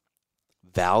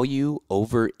value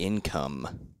over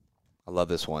income. I love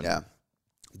this one. Yeah.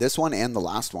 This one and the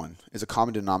last one is a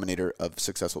common denominator of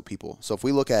successful people. So if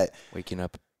we look at waking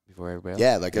up before everybody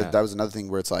else. Yeah, that was another thing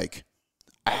where it's like,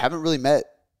 I don't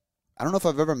know if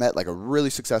I've ever met like a really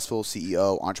successful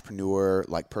CEO, entrepreneur,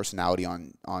 like personality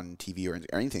on TV or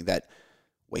anything that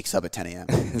wakes up at 10 a.m.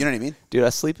 You know what I mean? Dude, I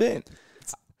sleep in.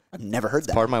 I've never heard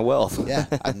that. Part of my wealth. Yeah,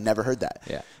 I've never heard that.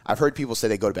 Yeah. I've heard people say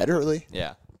they go to bed early.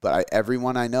 Yeah. But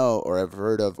everyone I know or have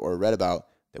heard of or read about,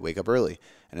 they wake up early.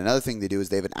 And another thing they do is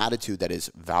they have an attitude that is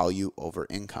value over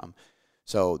income.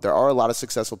 So there are a lot of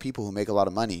successful people who make a lot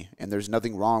of money, and there's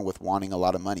nothing wrong with wanting a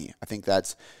lot of money. I think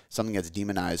that's something that's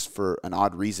demonized for an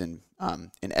odd reason.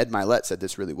 And Ed Milet said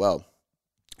this really well.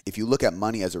 If you look at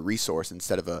money as a resource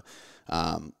instead of a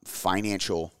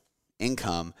financial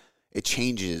income, it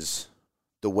changes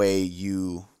the way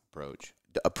you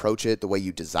approach it, the way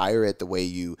you desire it, the way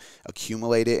you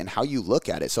accumulate it, and how you look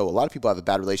at it. So a lot of people have a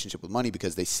bad relationship with money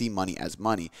because they see money as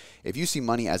money. If you see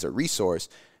money as a resource,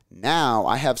 now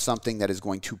I have something that is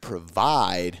going to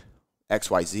provide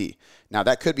XYZ. Now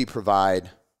that could be provide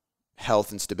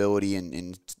health and stability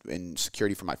and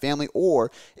security for my family,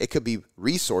 or it could be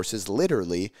resources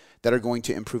literally that are going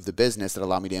to improve the business that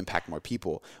allow me to impact more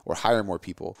people or hire more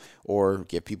people or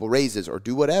give people raises or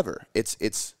do whatever. It's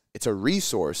a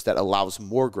resource that allows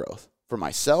more growth for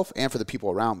myself and for the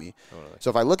people around me. Totally. So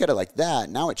if I look at it like that,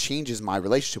 now it changes my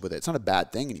relationship with it. It's not a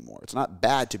bad thing anymore. It's not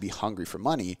bad to be hungry for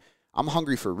money. I'm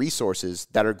hungry for resources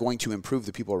that are going to improve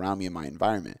the people around me in my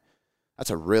environment. That's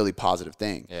a really positive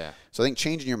thing. Yeah. So I think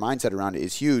changing your mindset around it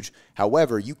is huge.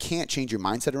 However, you can't change your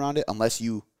mindset around it unless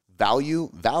you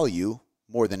value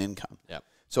more than income. Yep.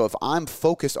 So if I'm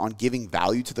focused on giving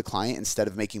value to the client instead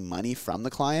of making money from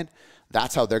the client,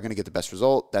 that's how they're going to get the best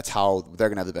result. That's how they're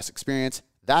going to have the best experience.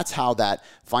 That's how that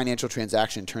financial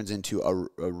transaction turns into a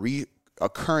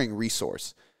recurring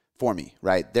resource for me,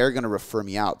 right? They're going to refer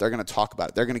me out. They're going to talk about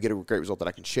it. They're going to get a great result that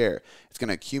I can share. It's going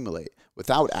to accumulate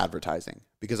without advertising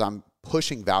because I'm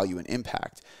pushing value and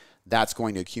impact. That's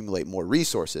going to accumulate more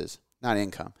resources, not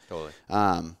income. Totally.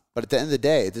 But at the end of the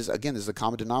day, this is a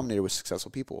common denominator with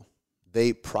successful people.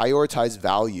 They prioritize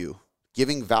value,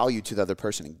 giving value to the other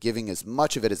person and giving as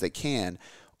much of it as they can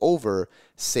over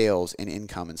sales and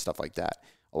income and stuff like that.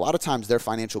 A lot of times their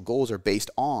financial goals are based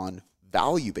on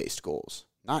value-based goals,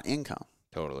 not income.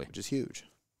 Totally. Which is huge.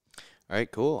 All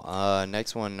right, cool.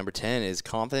 Next one, number 10, is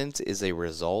confidence is a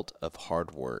result of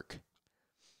hard work.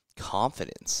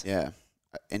 Confidence. Yeah,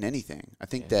 in anything. I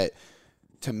think that,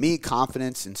 to me,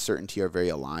 confidence and certainty are very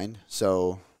aligned.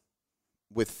 So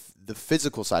with the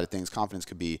physical side of things, confidence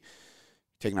could be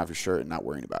taking off your shirt and not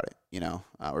worrying about it,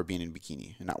 or being in a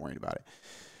bikini and not worrying about it.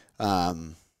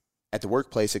 At the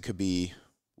workplace, it could be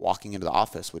walking into the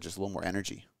office with just a little more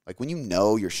energy. Like when you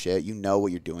know your shit, you know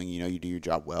what you're doing, you do your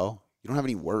job well, you don't have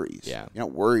any worries. Yeah. You're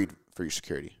not worried for your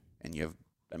security. And you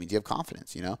have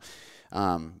confidence,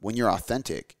 When you're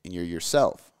authentic and you're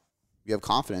yourself, you have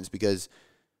confidence because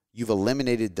you've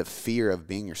eliminated the fear of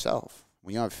being yourself.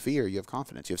 When you have fear, you have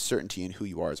confidence. You have certainty in who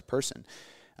you are as a person.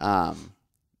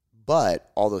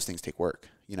 But all those things take work.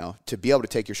 To be able to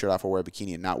take your shirt off or wear a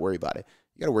bikini and not worry about it,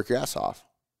 you got to work your ass off.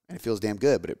 And it feels damn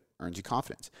good, but it earns you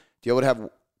confidence. To be able to have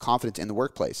confidence in the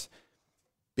workplace.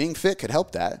 Being fit could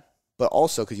help that, but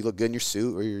also because you look good in your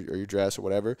suit or your dress or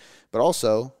whatever, but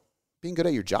also being good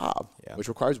at your job, which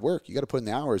requires work. You got to put in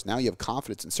the hours. Now you have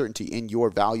confidence and certainty in your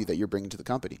value that you're bringing to the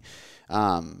company.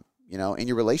 In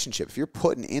your relationship, if you're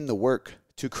putting in the work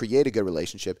to create a good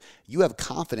relationship, you have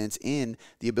confidence in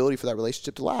the ability for that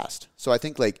relationship to last. So I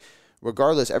think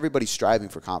regardless, everybody's striving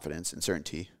for confidence and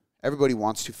certainty. Everybody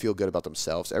wants to feel good about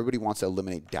themselves. Everybody wants to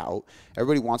eliminate doubt.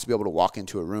 Everybody wants to be able to walk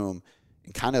into a room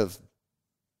and kind of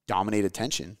dominate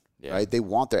attention, right? They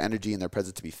want their energy and their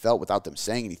presence to be felt without them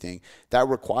saying anything. That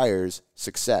requires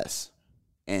success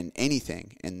in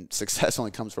anything. And success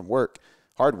only comes from work,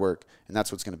 hard work, and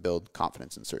that's what's going to build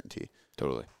confidence and certainty.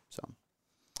 Totally. So,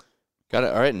 got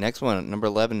it. All right, next one. Number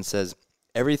 11 says,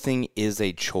 everything is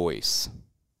a choice.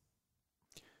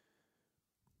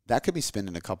 That could be spun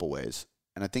in a couple ways.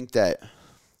 And I think that,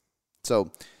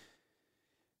 so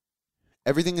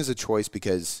everything is a choice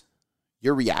because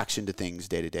your reaction to things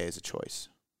day to day is a choice.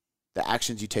 The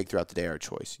actions you take throughout the day are a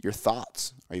choice. Your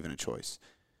thoughts are even a choice.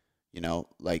 You know,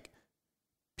 like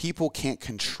people can't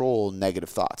control negative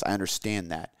thoughts. I understand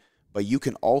that. But you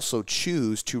can also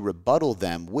choose to rebuttal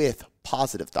them with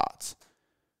positive thoughts,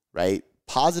 right?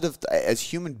 As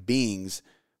human beings,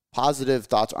 positive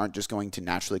thoughts aren't just going to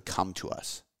naturally come to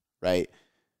us, right?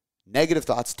 Negative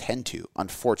thoughts tend to,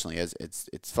 unfortunately, as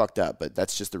it's fucked up, but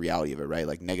that's just the reality of it, right?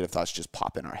 Like negative thoughts just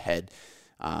pop in our head.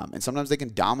 And sometimes they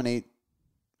can dominate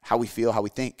how we feel, how we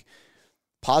think.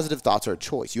 Positive thoughts are a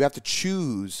choice. You have to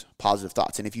choose positive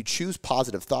thoughts. And if you choose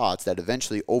positive thoughts that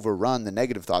eventually overrun the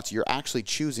negative thoughts, you're actually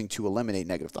choosing to eliminate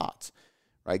negative thoughts,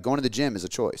 right? Going to the gym is a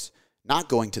choice. Not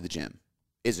going to the gym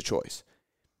is a choice.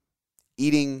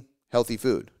 Eating healthy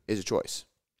food is a choice.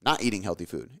 Not eating healthy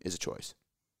food is a choice,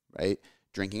 right?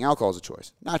 Drinking alcohol is a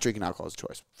choice. Not drinking alcohol is a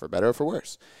choice, for better or for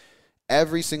worse.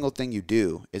 Every single thing you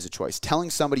do is a choice. Telling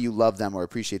somebody you love them or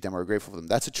appreciate them or are grateful for them,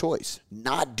 that's a choice.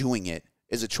 Not doing it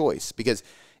is a choice, because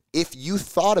if you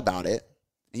thought about it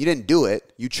and you didn't do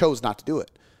it, you chose not to do it,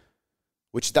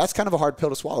 which that's kind of a hard pill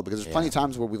to swallow, because there's plenty of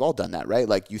times where we've all done that, right?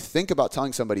 Like you think about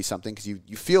telling somebody something because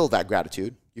you feel that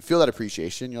gratitude, you feel that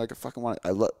appreciation. You're like, I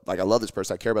love this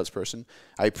person. I care about this person.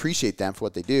 I appreciate them for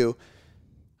what they do.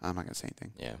 I'm not going to say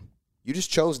anything. Yeah. You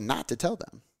just chose not to tell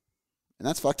them. And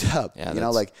that's fucked up. Yeah, you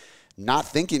know, like not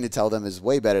thinking to tell them is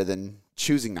way better than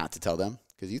choosing not to tell them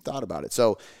because you thought about it.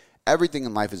 So everything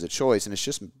in life is a choice, and it's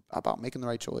just about making the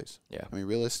right choice. Yeah. I mean,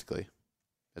 realistically,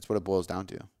 that's what it boils down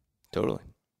to. Totally.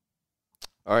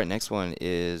 All right, next one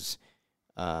is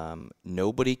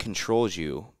nobody controls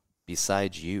you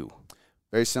besides you.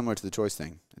 Very similar to the choice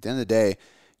thing. At the end of the day,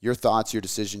 your thoughts, your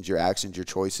decisions, your actions, your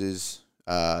choices,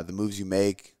 the moves you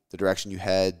make, the direction you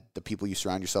head, the people you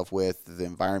surround yourself with, the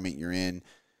environment you're in,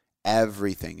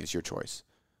 everything is your choice.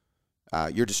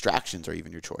 Your distractions are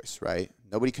even your choice, right?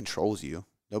 Nobody controls you.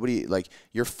 Nobody, like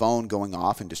your phone going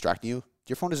off and distracting you,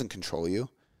 your phone doesn't control you.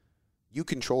 You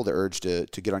control the urge to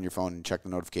get on your phone and check the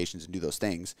notifications and do those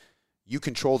things. You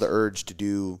control the urge to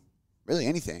do really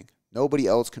anything. Nobody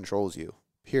else controls you,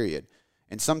 period.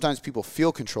 And sometimes people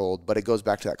feel controlled, but it goes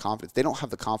back to that confidence. They don't have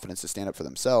the confidence to stand up for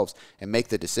themselves and make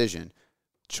the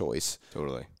choice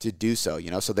to do so,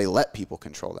 you know, so they let people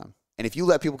control them. And if you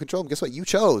let people control them, guess what? You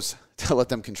chose to let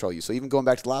them control you. So even going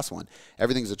back to the last one,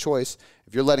 everything's a choice.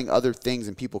 If you're letting other things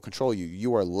and people control you,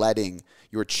 you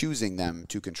are choosing them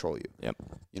to control you. Yep.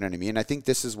 You know what I mean? And I think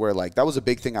this is where, like, that was a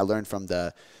big thing I learned from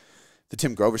the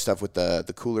Tim Grover stuff with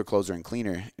the cooler, closer, and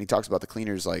cleaner. And he talks about the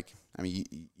cleaners, like, I mean,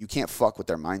 you can't fuck with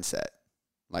their mindset.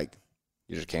 Like,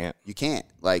 you just can't. You can't.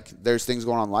 Like, there's things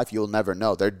going on in life you'll never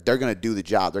know. They're going to do the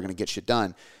job. They're going to get shit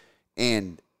done.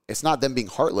 And it's not them being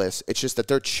heartless. It's just that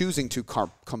they're choosing to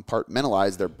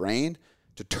compartmentalize their brain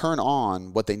to turn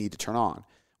on what they need to turn on,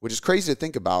 which is crazy to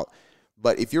think about.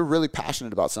 But if you're really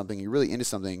passionate about something, you're really into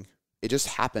something, it just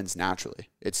happens naturally.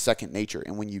 It's second nature.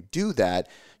 And when you do that,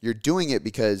 you're doing it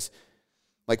because,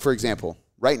 like, for example,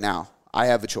 right now, I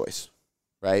have a choice,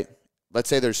 right? Let's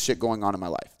say there's shit going on in my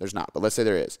life. There's not, but let's say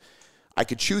there is. I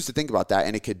could choose to think about that,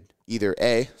 and it could either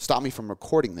A, stop me from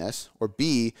recording this, or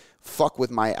B, fuck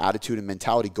with my attitude and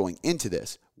mentality going into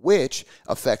this, which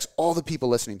affects all the people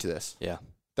listening to this. Yeah.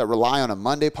 That rely on a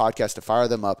Monday podcast to fire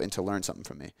them up and to learn something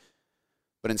from me.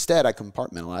 But instead, I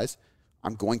compartmentalize.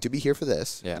 I'm going to be here for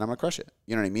this, and I'm going to crush it.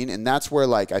 You know what I mean? And that's where,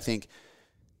 like, I think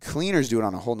cleaners do it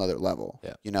on a whole nother level.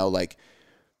 Yeah. You know, like,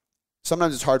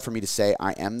 sometimes it's hard for me to say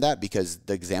I am that because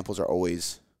the examples are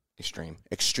always extreme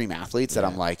athletes that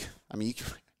I'm like, I mean, you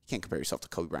can't compare yourself to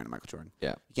Kobe Bryant and Michael Jordan.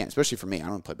 Yeah. You can't, especially for me. I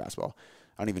don't play basketball.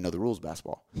 I don't even know the rules of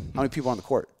basketball. How many people are on the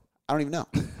court? I don't even know.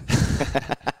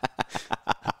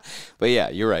 But yeah,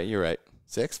 you're right.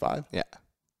 6, 5? Yeah.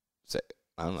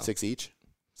 I don't know. 6 each?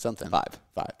 Something. 5.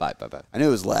 I knew it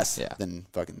was less Yeah. than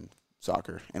fucking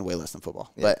soccer and way less than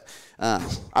football. Yeah. But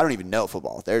I don't even know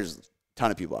football. There's a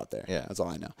ton of people out there. Yeah. That's all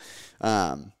I know.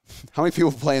 How many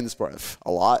people play in the sport?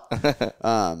 A lot.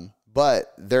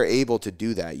 But they're able to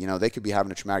do that. You know, they could be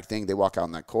having a traumatic thing. They walk out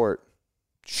on that court,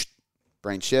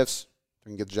 brain shifts, They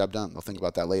can get the job done. They'll think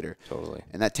about that later. Totally.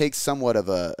 And that takes somewhat of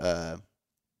I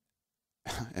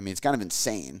mean, it's kind of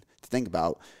insane to think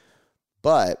about,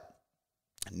 but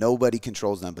nobody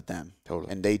controls them but them.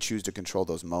 Totally. And they choose to control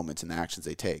those moments and the actions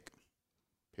they take.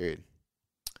 Period.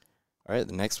 All right,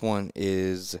 the next one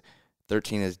is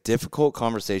 13 is difficult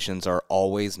conversations are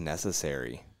always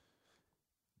necessary.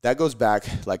 That goes back,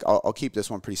 like, I'll keep this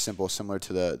one pretty simple, similar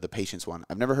to the patience one.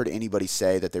 I've never heard anybody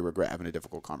say that they regret having a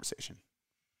difficult conversation.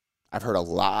 I've heard a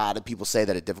lot of people say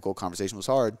that a difficult conversation was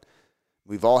hard.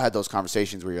 We've all had those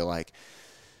conversations where you're like,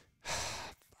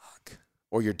 fuck.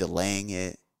 Or you're delaying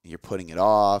it, and you're putting it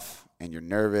off, and you're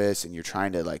nervous, and you're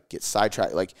trying to, like, get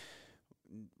sidetracked. Like,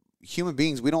 human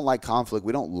beings, we don't like conflict.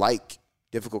 We don't like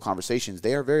difficult conversations.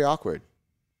 They are very awkward,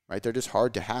 right? They're just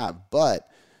hard to have. But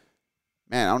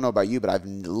man, I don't know about you, but I've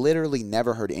literally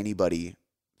never heard anybody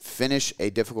finish a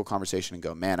difficult conversation and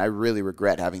go, man, I really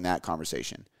regret having that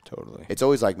conversation. Totally. It's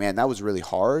always like, man, that was really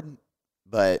hard,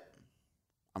 but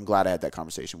I'm glad I had that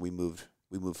conversation. We moved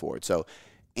forward. So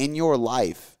in your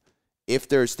life, if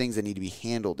there's things that need to be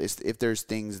handled, if there's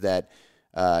things that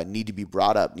need to be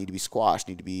brought up, need to be squashed,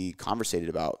 need to be conversated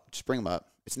about, just bring them up.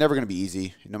 It's never going to be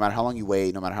easy, no matter how long you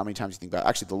wait, no matter how many times you think about it.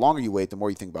 Actually, the longer you wait, the more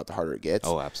you think about it, the harder it gets.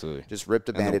 Oh, absolutely. Just rip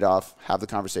the Band-Aid off, have the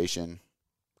conversation,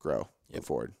 grow, move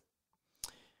forward.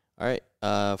 All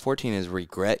right. 14 is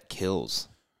regret kills.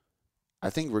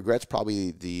 I think regret's probably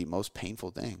the most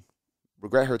painful thing.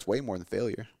 Regret hurts way more than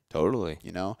failure. Totally.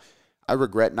 You know, I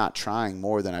regret not trying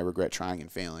more than I regret trying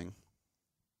and failing.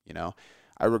 You know,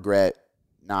 I regret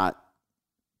not.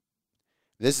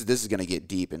 This is going to get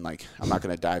deep, and like I'm not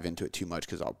going to dive into it too much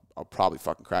because I'll probably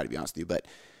fucking cry, to be honest with you. But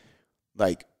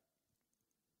like,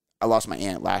 I lost my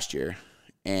aunt last year,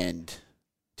 and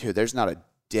dude, there's not a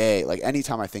day, like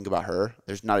anytime I think about her,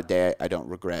 there's not a day I don't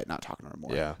regret not talking to her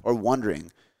more. Yeah. Or wondering,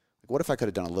 like, what if I could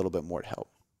have done a little bit more to help?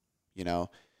 You know,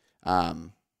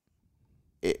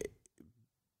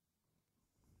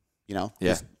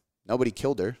 Yeah. Nobody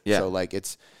killed her. Yeah. So like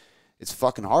it's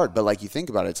fucking hard. But like you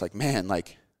think about it, it's like, man,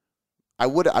 like I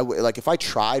would like if I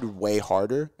tried way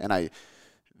harder and I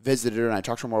visited her and I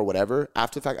talked to her more or whatever,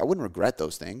 after the fact, I wouldn't regret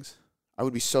those things. I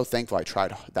would be so thankful I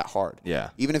tried that hard. Yeah.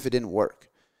 Even if it didn't work.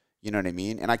 You know what I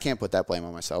mean? And I can't put that blame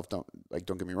on myself. Don't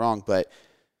get me wrong, but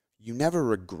you never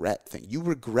regret things. You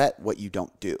regret what you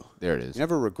don't do. There it is. You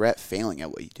never regret failing at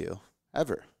what you do,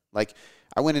 ever. Like,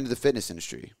 I went into the fitness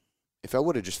industry. If I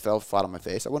would have just fell flat on my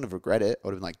face, I wouldn't have regretted it. I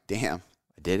would have been like, damn.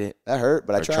 I did it. That hurt,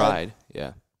 but I tried.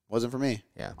 Yeah. Wasn't for me.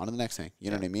 Yeah. On to the next thing.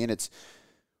 You know what I mean? It's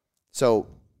so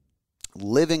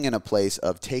living in a place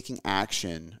of taking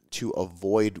action to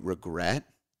avoid regret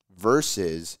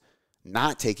versus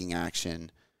not taking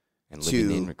action and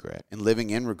living in regret. And living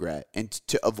in regret. And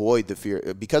to avoid the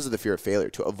fear, because of the fear of failure,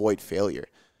 to avoid failure.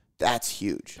 That's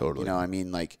huge. Totally. You know, I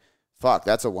mean, like, fuck,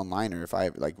 that's a one-liner. If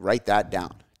I, like, write that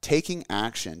down. Taking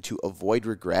action to avoid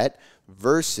regret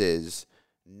versus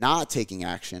not taking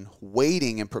action,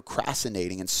 waiting and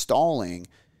procrastinating and stalling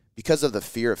because of the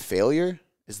fear of failure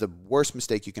is the worst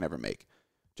mistake you can ever make.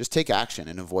 Just take action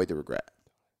and avoid the regret.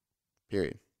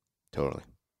 Period. Totally.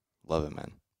 Love it,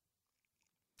 man.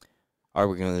 All right,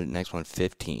 we're going to the next one,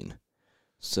 15.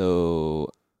 So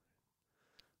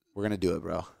we're going to do it,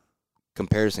 bro.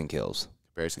 Comparison kills.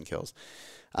 Comparison kills.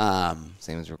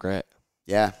 Same as regret.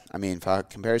 Yeah. I mean,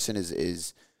 comparison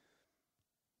is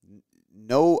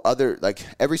no other, like,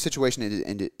 every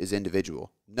situation is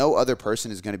individual. No other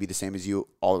person is going to be the same as you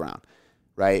all around,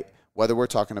 right? Whether we're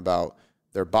talking about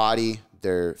their body,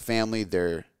 their family,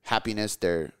 their happiness,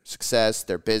 their success,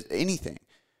 their business, anything.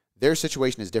 Their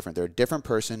situation is different. They're a different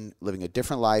person living a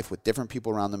different life with different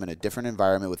people around them in a different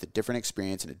environment with a different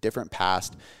experience and a different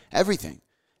past. Everything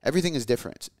is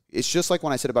different. It's just like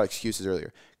when I said about excuses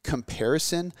earlier.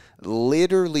 Comparison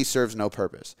literally serves no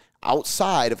purpose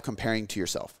outside of comparing to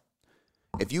yourself.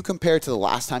 If you compare to the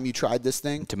last time you tried this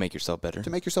thing. To make yourself better.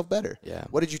 Yeah.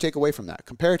 What did you take away from that?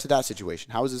 Compare it to that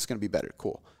situation. How is this going to be better?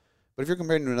 Cool. But if you're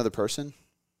comparing to another person,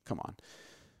 come on.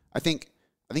 I think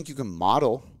you can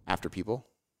model after people.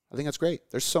 I think that's great.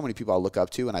 There's so many people I look up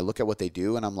to, and I look at what they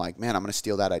do, and I'm like, man, I'm going to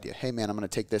steal that idea. Hey, man, I'm going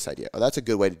to take this idea. Oh, that's a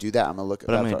good way to do that. I'm going to look at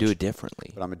that. But I'm going to do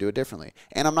it differently.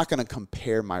 And I'm not going to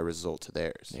compare my result to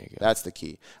theirs. There you go. That's the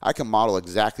key. I can model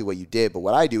exactly what you did, but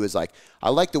what I do is like, I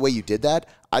like the way you did that.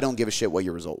 I don't give a shit what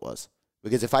your result was.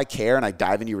 Because if I care and I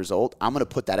dive into your result, I'm going to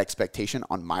put that expectation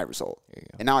on my result.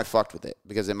 And now I fucked with it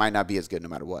because it might not be as good no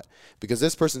matter what. Because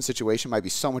this person's situation might be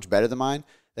so much better than mine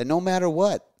that no matter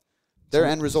what, their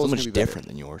end result is going to be different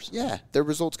than yours. Yeah, their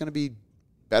result's going to be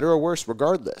better or worse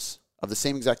regardless of the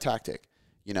same exact tactic.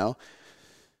 You know,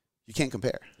 you can't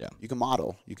compare. Yeah, you can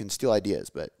model, you can steal ideas,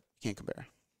 but you can't compare.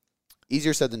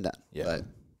 Easier said than done. Yeah. But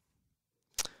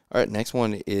All right, next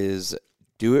one is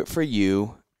do it for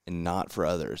you and not for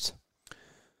others.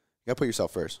 you got to put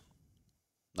yourself first.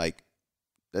 Like,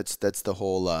 that's the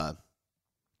whole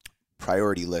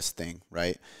priority list thing,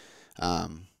 right?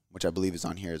 Which I believe is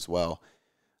on here as well.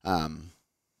 And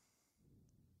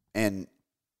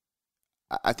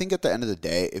I think at the end of the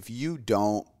day, if you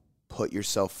don't put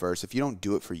yourself first, if you don't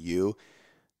do it for you,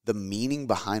 the meaning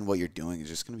behind what you're doing is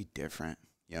just going to be different.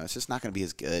 You know, it's just not going to be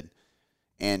as good.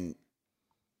 And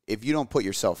if you don't put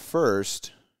yourself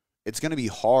first, it's going to be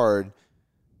hard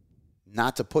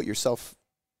not to put yourself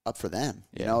up for them.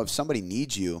 Yeah. You know, if somebody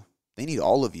needs you, they need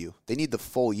all of you. They need the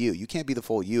full you. You can't be the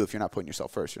full you if you're not putting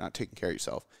yourself first. You're not taking care of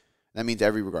yourself. That means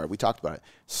every regard. We talked about it.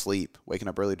 Sleep, waking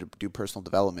up early to do personal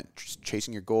development,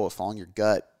 chasing your goals, following your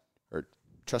gut, or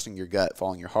trusting your gut,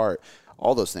 following your heart,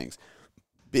 all those things.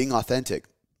 Being authentic.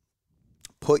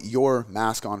 Put your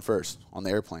mask on first on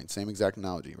the airplane. Same exact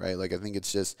analogy, right? Like, I think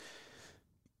it's just,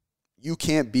 you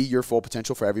can't be your full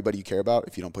potential for everybody you care about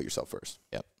if you don't put yourself first.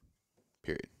 Yep.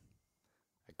 Period.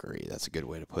 Agree. That's a good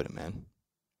way to put it, man.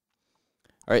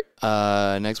 All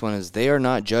right. Next one is they are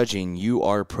not judging. You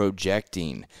are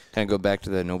projecting. Kind of go back to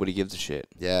the nobody gives a shit.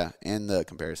 Yeah, and the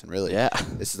comparison, really. Yeah.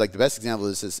 This is like the best example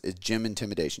of this is gym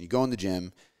intimidation. You go in the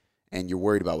gym and you're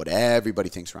worried about what everybody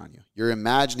thinks around you. You're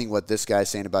imagining what this guy's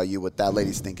saying about you, what that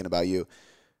lady's thinking about you.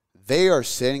 They are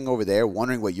sitting over there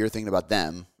wondering what you're thinking about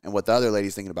them and what the other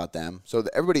lady's thinking about them. So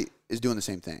everybody is doing the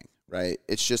same thing, right?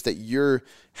 It's just that you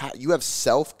have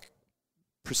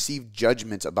self-perceived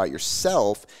judgments about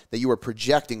yourself that you are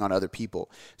projecting on other people.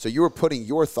 So you are putting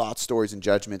your thoughts, stories, and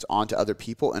judgments onto other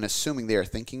people and assuming they are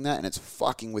thinking that, and it's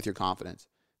fucking with your confidence.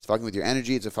 It's fucking with your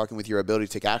energy. It's fucking with your ability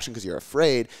to take action because you're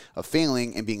afraid of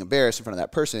failing and being embarrassed in front of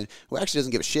that person who actually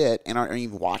doesn't give a shit and aren't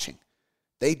even watching.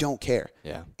 They don't care.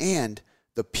 Yeah. And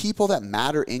the people that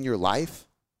matter in your life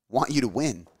want you to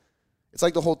win. It's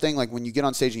like the whole thing, like when you get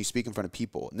on stage and you speak in front of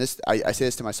people. And this, I say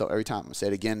this to myself every time. I'm going to say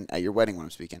it again at your wedding when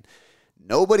I'm speaking.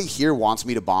 Nobody here wants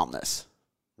me to bomb this,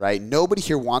 right? Nobody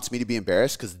here wants me to be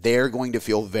embarrassed because they're going to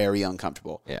feel very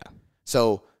uncomfortable. Yeah.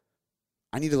 So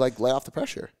I need to like lay off the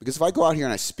pressure, because if I go out here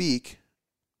and I speak,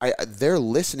 they're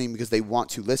listening because they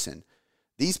want to listen.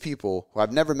 These people who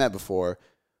I've never met before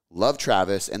love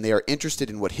Travis and they are interested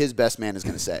in what his best man is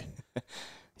going to say.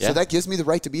 Yeah. So that gives me the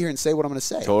right to be here and say what I'm going to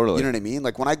say. Totally. You know what I mean?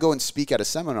 Like when I go and speak at a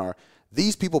seminar,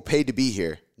 these people paid to be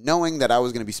here knowing that I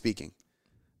was going to be speaking.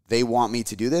 They want me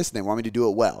to do this and they want me to do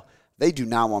it well. They do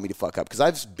not want me to fuck up, because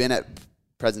I've been at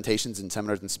presentations and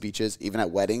seminars and speeches, even at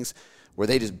weddings, where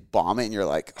they just bomb it and you're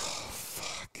like, oh,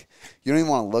 fuck. You don't even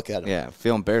want to look at them. Yeah.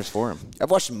 Feel embarrassed for him.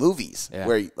 I've watched movies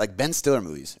where, like Ben Stiller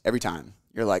movies, every time.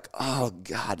 You're like, oh,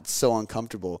 God, it's so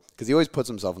uncomfortable. Because he always puts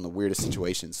himself in the weirdest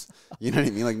situations. You know what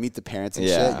I mean? Like Meet the Parents and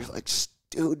shit. You're like,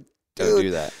 dude. Don't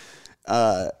do that.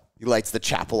 He lights the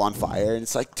chapel on fire. And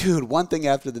it's like, dude, one thing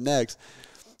after the next.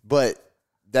 But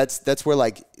that's where,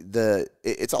 like,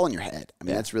 it's all in your head. I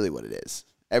mean, that's really what it is.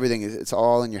 Everything it's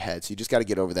all in your head. So you just got to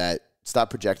get over that. Stop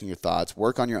projecting your thoughts.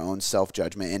 Work on your own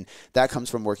self-judgment. And that comes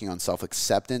from working on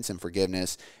self-acceptance and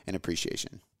forgiveness and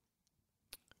appreciation.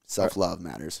 Self-love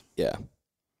matters. Yeah.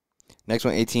 Next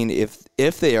one, 18.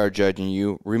 If they are judging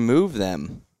you, remove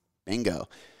them. Bingo.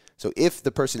 So if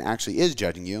the person actually is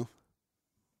judging you,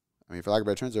 I mean, for lack of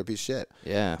better terms, they're a piece of shit.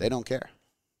 Yeah. They don't care.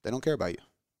 They don't care about you.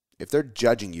 If they're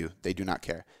judging you, they do not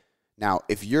care. Now,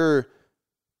 if you're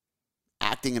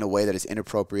acting in a way that is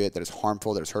inappropriate, that is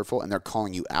harmful, that is hurtful, and they're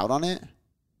calling you out on it,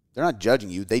 they're not judging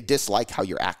you. They dislike how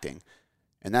you're acting.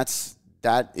 And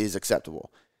that is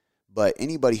acceptable. But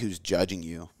anybody who's judging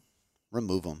you,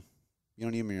 remove them. You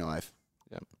don't need them in your life.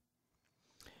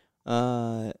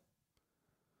 Yeah.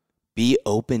 Be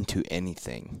open to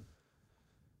anything.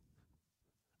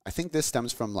 I think this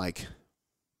stems from like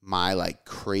my like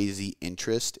crazy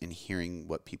interest in hearing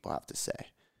what people have to say.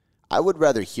 I would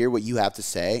rather hear what you have to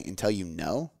say and tell you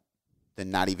no than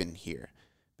not even hear.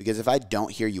 Because if I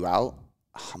don't hear you out,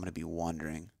 I'm going to be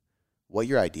wondering what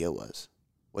your idea was.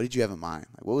 What did you have in mind?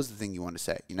 Like, what was the thing you wanted to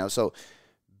say? You know, so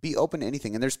be open to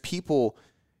anything. And there's people,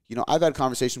 you know, I've had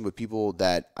conversations with people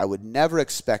that I would never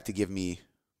expect to give me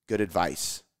good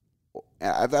advice.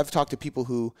 I've talked to people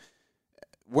who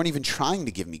weren't even trying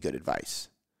to give me good advice.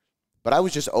 But I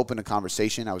was just open to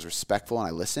conversation. I was respectful and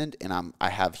I listened, and I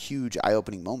have huge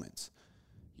eye-opening moments.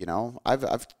 You know, I've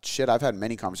had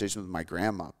many conversations with my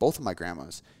grandma, both of my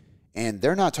grandmas, and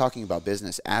they're not talking about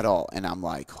business at all. And I'm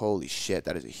like, holy shit,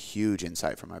 that is a huge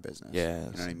insight for my business. Yes.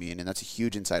 You know what I mean? And that's a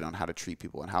huge insight on how to treat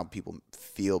people and how people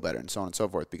feel better and so on and so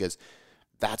forth, because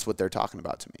that's what they're talking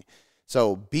about to me.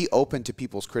 So be open to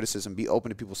people's criticism, be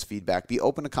open to people's feedback, be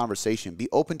open to conversation, be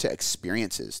open to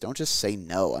experiences. Don't just say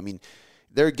no. I mean,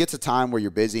 there gets a time where you're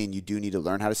busy and you do need to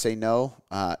learn how to say no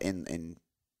and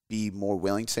be more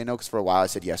willing to say no. Because for a while I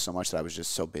said yes so much that I was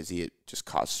just so busy it just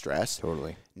caused stress.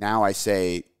 Totally. Now I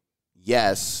say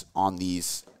yes on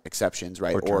these exceptions,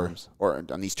 right? Or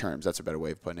on these terms. That's a better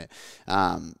way of putting it.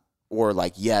 Or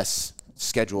like, yes,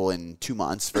 schedule in 2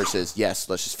 months versus yes,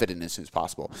 let's just fit in as soon as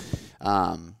possible.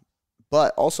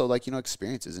 But also like,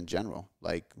 experiences in general,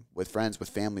 like with friends, with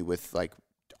family, with like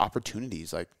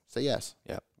opportunities, like say yes.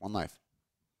 Yeah. One life.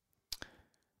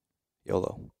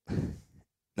 YOLO.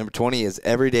 Number 20 is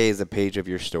every day is a page of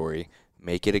your story.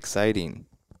 Make it exciting.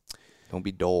 Don't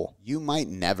be dull. You might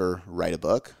never write a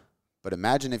book, but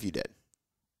imagine if you did.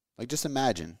 Like, just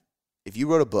imagine if you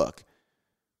wrote a book,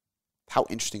 how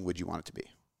interesting would you want it to be?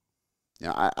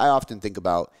 I often think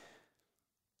about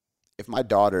if my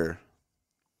daughter,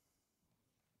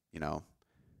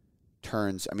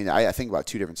 turns, I think about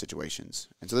two different situations.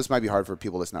 And so this might be hard for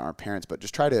people listening that aren't parents, but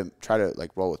just try to like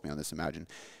roll with me on this. Imagine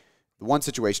the one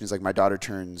situation is like my daughter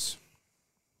turns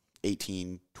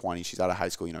 18, 20. She's out of high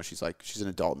school. She's an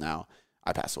adult now.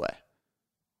 I pass away.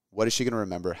 What is she going to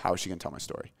remember? How is she going to tell my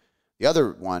story? The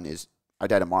other one is I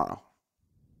die tomorrow.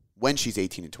 When she's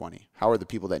 18 and 20, how are the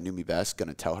people that knew me best going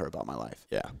to tell her about my life?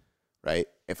 Yeah. Right?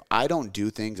 If I don't do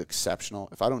things exceptional,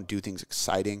 if I don't do things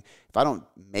exciting, if I don't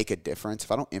make a difference,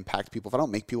 if I don't impact people, if I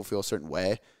don't make people feel a certain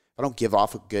way, if I don't give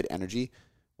off a good energy,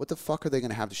 what the fuck are they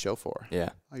going to have to show for? Yeah.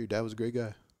 Oh, your dad was a great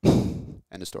guy.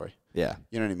 End of story. Yeah.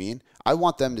 You know what I mean? I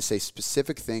want them to say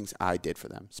specific things I did for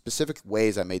them, specific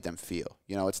ways I made them feel.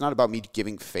 It's not about me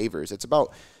giving favors. It's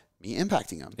about me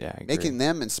impacting them, making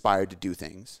them inspired to do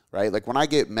things, right? Like when I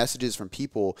get messages from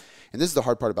people, and this is the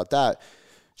hard part about that,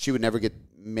 she would never get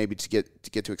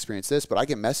to experience this, but I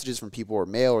get messages from people or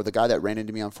mail or the guy that ran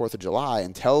into me on 4th of July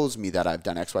and tells me that I've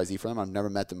done XYZ for them. I've never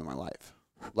met them in my life.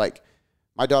 Like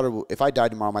my daughter, if I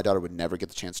died tomorrow, my daughter would never get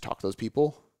the chance to talk to those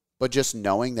people. But just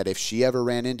knowing that if she ever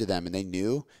ran into them and they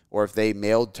knew, or if they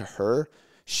mailed to her,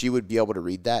 she would be able to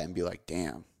read that and be like,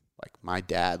 damn, like my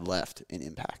dad left an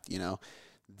impact,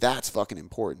 That's fucking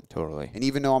important. Totally. And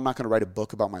even though I'm not going to write a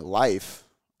book about my life,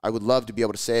 I would love to be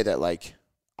able to say that, like,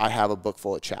 I have a book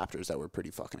full of chapters that were pretty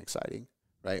fucking exciting,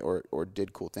 right? Or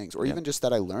did cool things. Or even just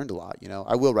that I learned a lot,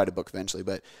 I will write a book eventually,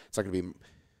 but it's not going to be,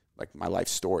 like, my life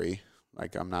story.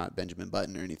 Like, I'm not Benjamin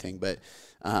Button or anything. But,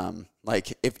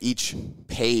 like, if each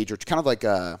page, or kind of like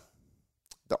The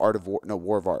Art of War,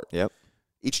 War of Art. Yep.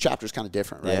 Each chapter is kind of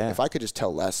different, right? Yeah. If I could just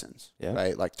tell lessons,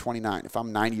 right? Like 29. If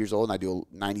I'm 90 years old and I do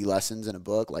 90 lessons in a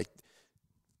book, like,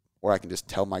 or I can just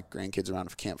tell my grandkids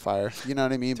around a campfire. You know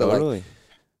what I mean? Totally. But like,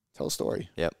 tell a story.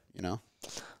 Yep.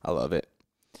 I love it.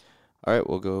 All right,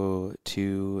 we'll go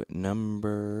to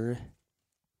number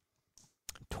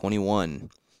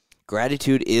 21.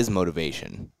 Gratitude is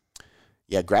motivation.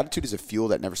 Yeah, gratitude is a fuel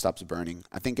that never stops burning.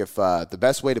 I think if the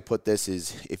best way to put this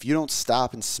is if you don't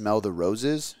stop and smell the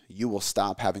roses, you will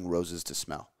stop having roses to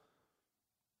smell.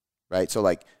 Right? So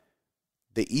like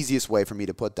the easiest way for me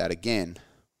to put that, again,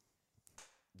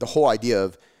 the whole idea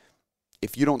of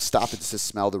if you don't stop and to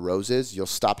smell the roses, you'll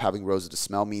stop having roses to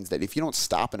smell, means that if you don't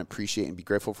stop and appreciate and be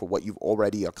grateful for what you've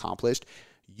already accomplished,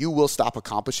 you will stop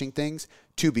accomplishing things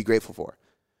to be grateful for,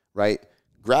 right?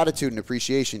 Gratitude and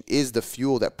appreciation is the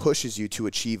fuel that pushes you to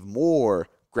achieve more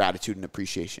gratitude and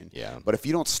appreciation. Yeah. But if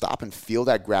you don't stop and feel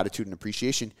that gratitude and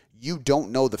appreciation, you don't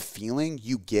know the feeling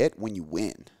you get when you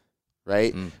win,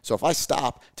 right? So if I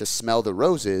stop to smell the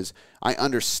roses, I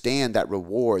understand that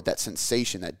reward, that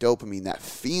sensation, that dopamine, that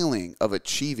feeling of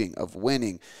achieving, of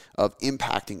winning, of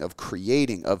impacting, of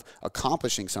creating, of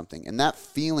accomplishing something. And that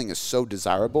feeling is so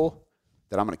desirable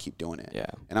that I'm going to keep doing it. Yeah.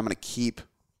 And I'm going to keep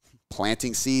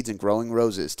planting seeds and growing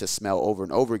roses to smell over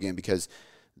and over again, because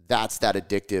that's that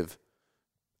addictive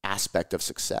aspect of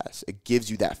success. It gives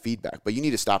you that feedback, but you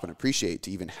need to stop and appreciate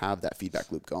to even have that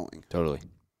feedback loop going. Totally.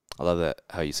 I love that,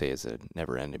 how you say it's a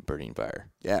never-ending burning fire.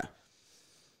 Yeah.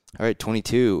 All right,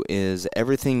 22 is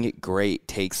everything great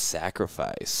takes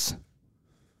sacrifice.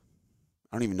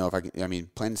 I don't even know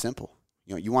if plain and simple.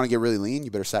 You want to get really lean,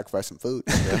 you better sacrifice some food.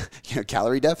 Yeah.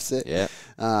 Calorie deficit. Yeah.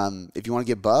 If you want to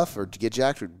get buff or to get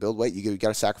jacked or build weight, you got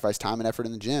to sacrifice time and effort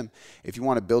in the gym. If you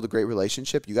want to build a great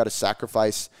relationship, you got to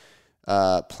sacrifice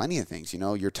plenty of things,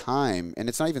 your time. And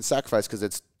it's not even sacrifice because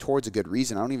it's towards a good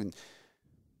reason.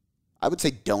 I would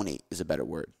say donate is a better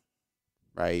word,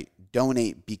 right?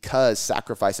 Donate, because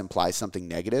sacrifice implies something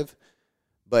negative.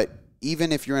 But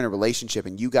even if you're in a relationship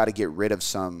and you got to get rid of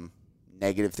some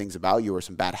negative things about you or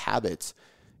some bad habits,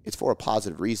 it's for a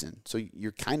positive reason. So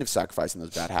you're kind of sacrificing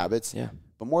those bad habits. Yeah.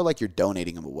 but more like you're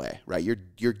donating them away, right?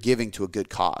 You're giving to a good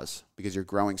cause because you're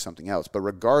growing something else. But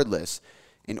regardless,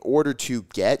 in order to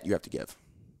get, you have to give.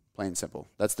 Plain and simple.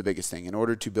 That's the biggest thing. In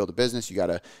order to build a business, you got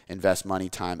to invest money,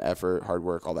 time, effort, hard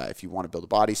work, all that. If you want to build a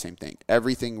body, same thing.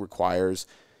 Everything requires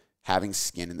having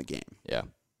skin in the game. Yeah.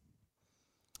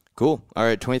 Cool. All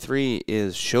right, 23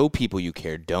 is show people you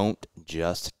care. Don't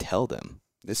just tell them.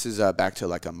 This is back to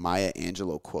like a Maya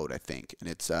Angelou quote, I think. And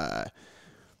it's,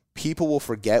 people will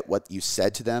forget what you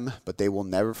said to them, but they will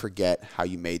never forget how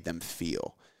you made them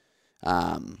feel.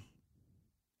 And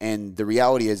the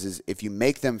reality is if you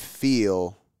make them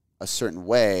feel a certain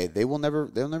way, they'll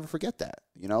never forget that.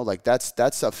 You know, like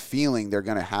that's a feeling they're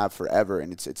going to have forever.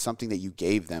 And it's something that you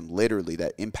gave them literally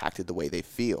that impacted the way they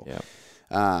feel.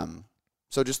 Yeah.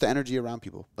 So just the energy around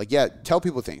people. Like, yeah, tell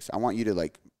people things. I want you to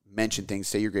like mention things,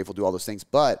 say you're grateful, do all those things.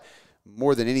 But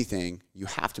more than anything, you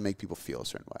have to make people feel a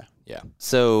certain way. Yeah.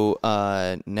 So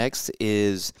next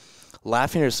is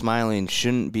laughing or smiling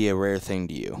shouldn't be a rare thing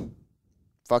to you.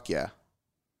 Fuck yeah.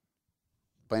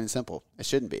 Plain and simple. It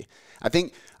shouldn't be. I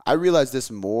think I realize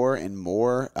this more and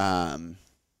more.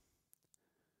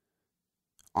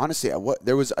 Honestly,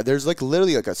 there's like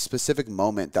literally like a specific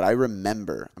moment that I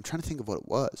remember. I'm trying to think of what it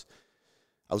was.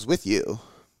 I was with you.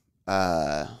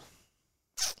 I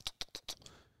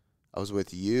was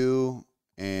with you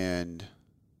and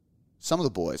some of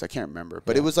the boys. I can't remember.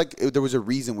 But It was like there was a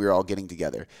reason we were all getting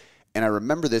together. And I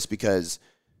remember this because,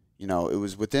 you know, it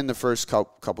was within the first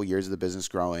couple years of the business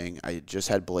growing. I just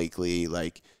had Blakely,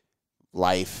 like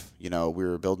life, you know, we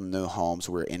were building new homes.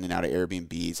 So we were in and out of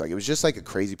Airbnbs. Like it was just like a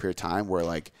crazy period of time where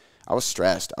like I was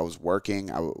stressed. I was working.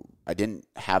 I didn't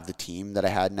have the team that I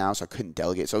had now, so I couldn't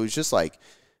delegate. So it was just like,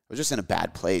 I was just in a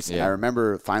bad place. And I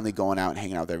remember finally going out and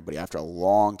hanging out with everybody after a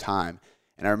long time.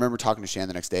 And I remember talking to Shan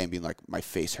the next day and being like, my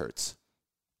face hurts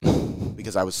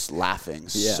because I was laughing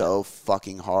so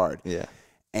fucking hard. Yeah.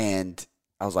 And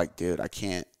I was like, dude, I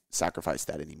can't sacrifice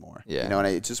that anymore. Yeah. You know, and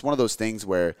it's just one of those things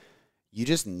where you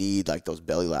just need like those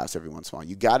belly laughs every once in a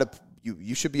while.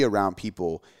 You should be around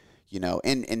people, you know,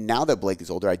 and now that Blake is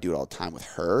older, I do it all the time with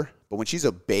her. But when she's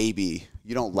a baby,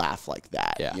 you don't laugh like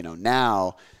that. Yeah. You know,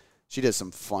 now she does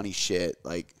some funny shit.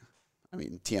 Like, I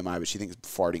mean, TMI, but she thinks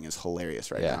farting is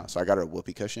hilarious right now. So I got her a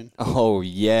whoopee cushion. Oh,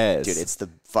 yes. Dude,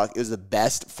 it was the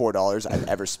best $4 I've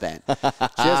ever spent. She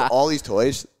has all these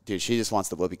toys. Dude, she just wants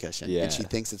the whoopee cushion. Yeah. And she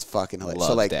thinks it's fucking hilarious. Love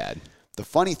so like Dad. The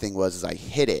funny thing was I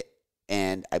hit it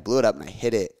and I blew it up and I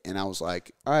hit it and I was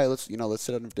like, all right, let's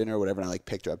sit down for dinner or whatever. And I like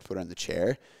picked her up, put her in the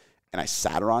chair. And I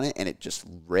sat her on it, and it just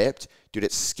ripped. Dude,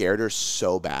 it scared her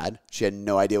so bad. She had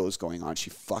no idea what was going on. She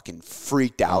fucking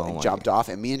freaked out and jumped off.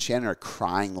 And me and Shannon are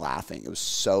crying, laughing. It was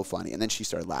so funny. And then she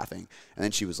started laughing. And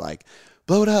then she was like,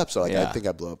 blow it up. So like I think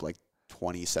I blew up like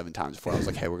 27 times before. I was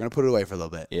like, hey, we're going to put it away for a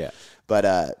little bit. Yeah.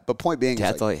 But point being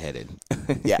Dad's like, lightheaded.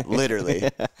 yeah, literally.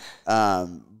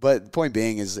 But the point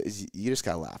being is you just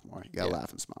got to laugh more. You got to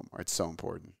laugh and smile more. It's so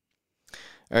important.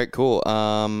 All right, cool.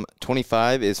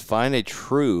 25 is find a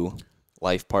true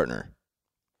life partner.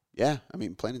 Yeah, I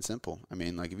mean, plain and simple. I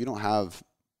mean, like if you don't have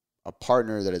a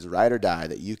partner that is ride or die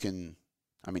that you can,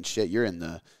 I mean, shit, you're in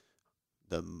the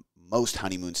most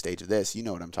honeymoon stage of this. You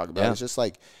know what I'm talking about. Yeah. It's just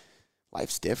like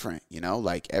life's different, you know?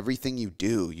 Like everything you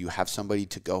do, you have somebody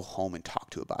to go home and talk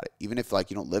to about it. Even if like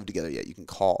you don't live together yet, you can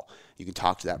call, you can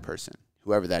talk to that person,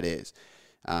 whoever that is.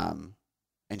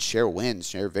 And share wins,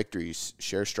 share victories,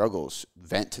 share struggles,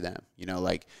 vent to them. You know,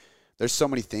 like there's so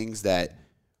many things that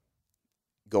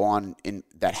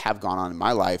have gone on in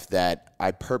my life that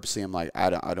I purposely am like,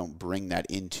 I don't bring that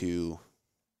into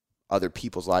other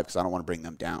people's life because I don't want to bring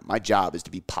them down. My job is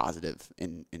to be positive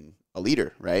in a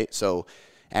leader, right? So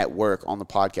at work, on the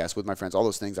podcast, with my friends, all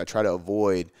those things, I try to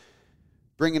avoid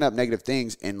bringing up negative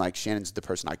things. And like Shannon's the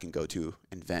person I can go to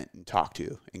and vent and talk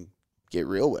to and get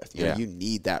real with. You know, you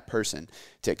need that person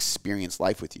to experience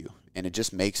life with you. And it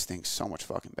just makes things so much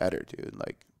fucking better, dude.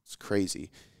 Like, it's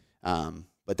crazy.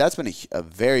 But that's been a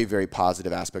very, very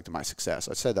positive aspect of my success.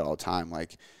 I said that all the time.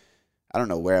 Like, I don't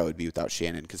know where I would be without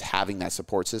Shannon because having that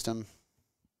support system,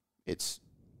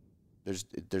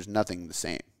 there's nothing the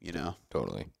same, you know?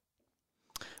 Totally.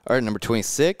 All right, number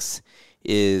 26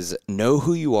 is know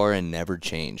who you are and never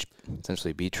change.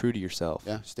 Essentially, be true to yourself.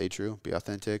 Yeah, stay true. Be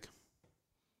authentic.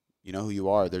 You know who you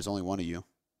are. There's only one of you.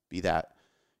 Be that.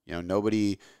 You know,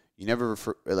 nobody, you never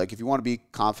refer, like if you want to be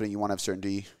confident, you want to have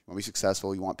certainty, you want to be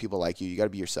successful, you want people like you got to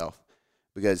be yourself.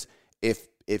 Because if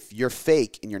you're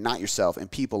fake and you're not yourself and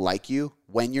people like you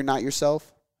when you're not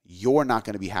yourself, you're not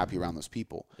going to be happy around those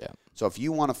people. Yeah. So if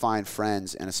you want to find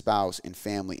friends and a spouse and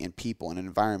family and people and an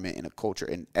environment and a culture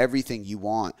and everything you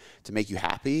want to make you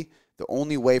happy, The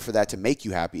only way for that to make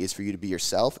you happy is for you to be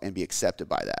yourself and be accepted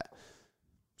by that.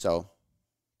 So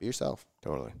be yourself.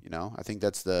 Totally. You know, I think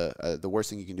that's the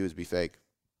worst thing you can do is be fake.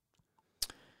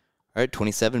 All right,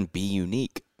 27, be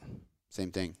unique.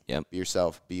 Same thing. Yep. Be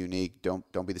yourself. Be unique.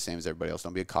 Don't be the same as everybody else.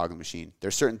 Don't be a cog in the machine.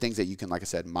 There's certain things that you can, like I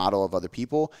said, model of other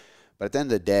people. But at the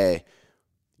end of the day,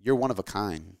 you're one of a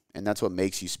kind. And that's what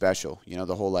makes you special. You know,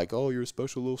 the whole like, oh, you're a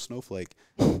special little snowflake.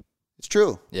 It's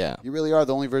true. Yeah. You really are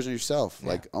the only version of yourself. Yeah.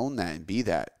 Like, own that and be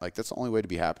that. Like, that's the only way to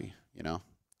be happy, you know?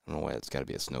 I don't know why it's got to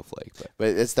be a snowflake. But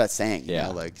it's that saying, you Yeah.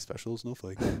 know, like, special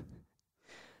snowflake.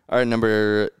 All right,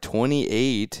 number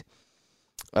 28,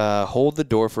 hold the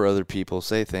door for other people.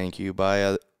 Say thank you.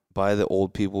 Buy the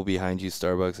old people behind you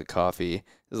Starbucks a coffee.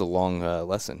 This is a long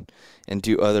lesson. And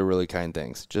do other really kind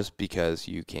things just because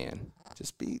you can.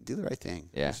 Just do the right thing.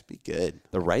 Yeah. Just be good.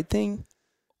 The right thing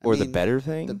I or mean, the better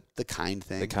thing? The kind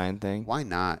thing. The kind thing? Why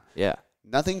not? Yeah.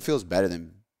 Nothing feels better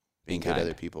than being good to kind.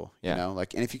 other people. Yeah. You know,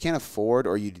 like, and if you can't afford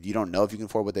or you don't know if you can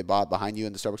afford what they bought behind you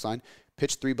in the Starbucks line,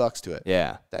 pitch $3 to it.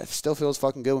 Yeah. That still feels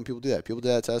fucking good when people do that. People did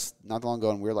that to us not that long ago,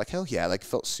 and we were like, hell yeah, like, it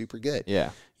felt super good.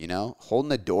 Yeah. You know, holding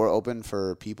the door open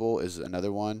for people is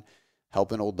another one.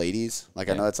 Helping old ladies. Like,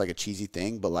 I know that's like a cheesy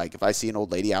thing, but like, if I see an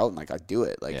old lady out, and like, I do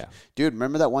it. Like, dude,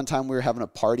 remember that one time we were having a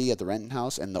party at the Renton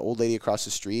house, and the old lady across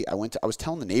the street, I was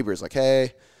telling the neighbors, like,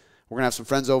 hey, we're going to have some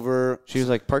friends over. She was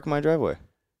like, park in my driveway.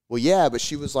 Well, yeah, but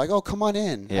she was like, oh, come on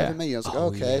in. Yeah. I haven't met you. I was like,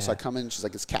 okay. So I come in, she's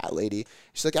like, this cat lady.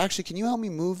 She's like, actually, can you help me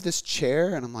move this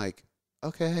chair? And I'm like,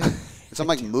 okay. And so I'm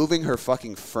like moving her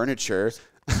fucking furniture.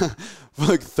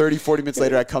 Like 30, 40 minutes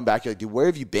later, I come back. You're like, dude, where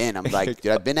have you been? I'm like,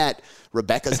 dude, I've been at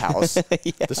Rebecca's house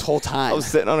this whole time. I was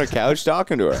sitting on her couch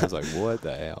talking to her. I was like, what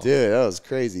the hell? Dude, that was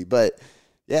crazy. But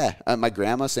yeah, my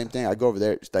grandma, same thing. I go over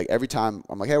there. Like, every time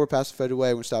I'm like, hey, we're past the Federal Way.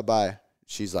 We're going to stop by.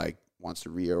 She's like, wants to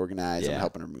reorganize. I'm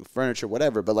helping her move furniture,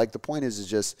 whatever. But like, the point is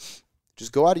just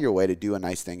go out of your way to do a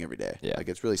nice thing every day. Yeah. Like,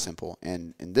 it's really simple.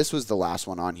 And this was the last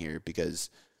one on here because,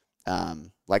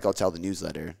 like I'll tell the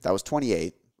newsletter, that was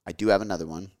 28. I do have another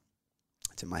one.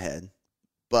 It's in my head.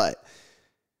 But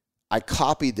I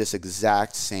copied this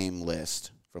exact same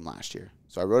list from last year.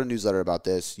 So I wrote a newsletter about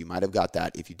this. You might have got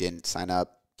that. If you didn't, sign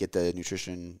up, get the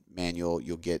nutrition manual.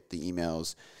 You'll get the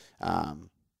emails.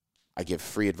 I give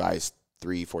free advice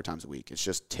 3-4 times a week. It's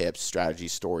just tips,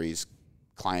 strategies, stories,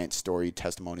 client story,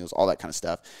 testimonials, all that kind of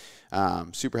stuff.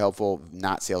 Super helpful,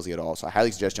 not salesy at all. So I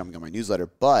highly suggest jumping on my newsletter.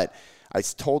 But I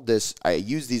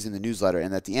used these in the newsletter,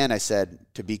 and at the end I said,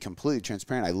 to be completely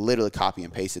transparent, I literally copy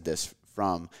and pasted this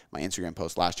from my Instagram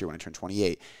post last year when I turned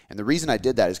 28. And the reason I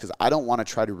did that is because I don't want to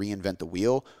try to reinvent the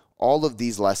wheel. All of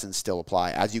these lessons still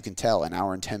apply. As you can tell, an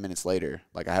hour and 10 minutes later,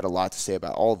 like, I had a lot to say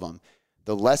about all of them.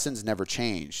 The lessons never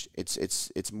changed.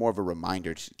 It's more of a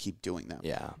reminder to keep doing them.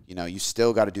 Yeah. You know, you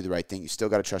still got to do the right thing. You still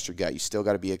got to trust your gut. You still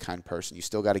got to be a kind person. You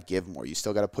still got to give more. You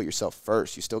still got to put yourself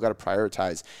first. You still got to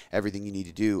prioritize everything you need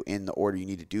to do in the order you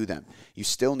need to do them. You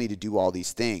still need to do all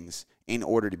these things in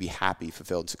order to be happy,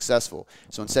 fulfilled, and successful.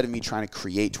 So instead of me trying to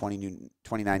create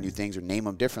 29 new things or name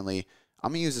them differently, I'm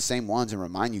going to use the same ones and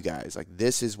remind you guys, like,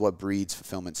 this is what breeds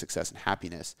fulfillment, success, and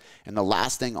happiness. And the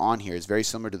last thing on here is very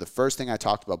similar to the first thing I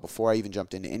talked about before I even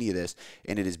jumped into any of this,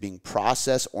 and it is being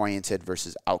process-oriented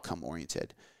versus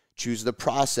outcome-oriented. Choose the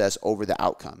process over the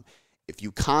outcome. If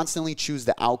you constantly choose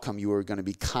the outcome, you are going to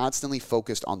be constantly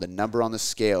focused on the number on the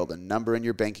scale, the number in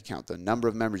your bank account, the number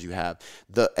of members you have,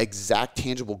 the exact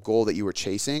tangible goal that you were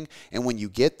chasing. And when you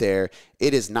get there,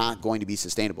 it is not going to be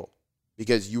sustainable.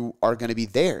 Because you are going to be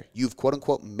there. You've, quote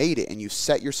unquote, made it, and you've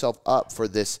set yourself up for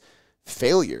this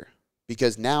failure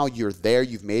because now you're there,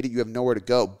 you've made it, you have nowhere to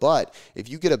go. But if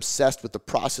you get obsessed with the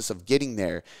process of getting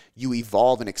there, you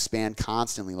evolve and expand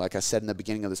constantly, like I said in the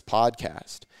beginning of this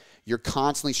podcast. You're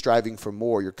constantly striving for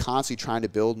more. You're constantly trying to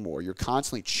build more. You're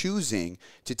constantly choosing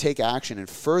to take action and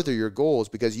further your goals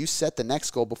because you set the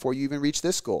next goal before you even reach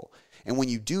this goal. And when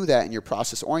you do that and you're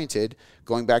process-oriented,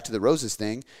 going back to the roses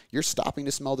thing, you're stopping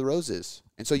to smell the roses.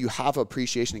 And so you have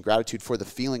appreciation and gratitude for the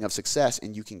feeling of success,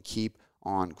 and you can keep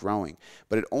on growing.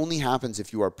 But it only happens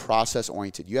if you are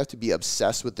process-oriented. You have to be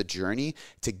obsessed with the journey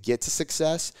to get to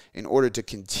success in order to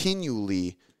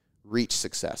continually reach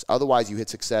success. Otherwise, you hit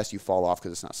success, you fall off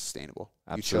because it's not sustainable.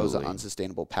 Absolutely. You chose an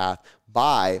unsustainable path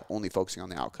by only focusing on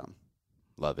the outcome.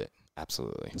 Love it.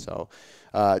 Absolutely. So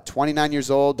 29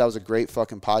 years old. That was a great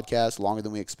fucking podcast. Longer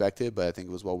than we expected, but I think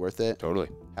it was well worth it. Totally.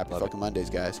 Happy Love fucking Mondays,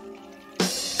 guys.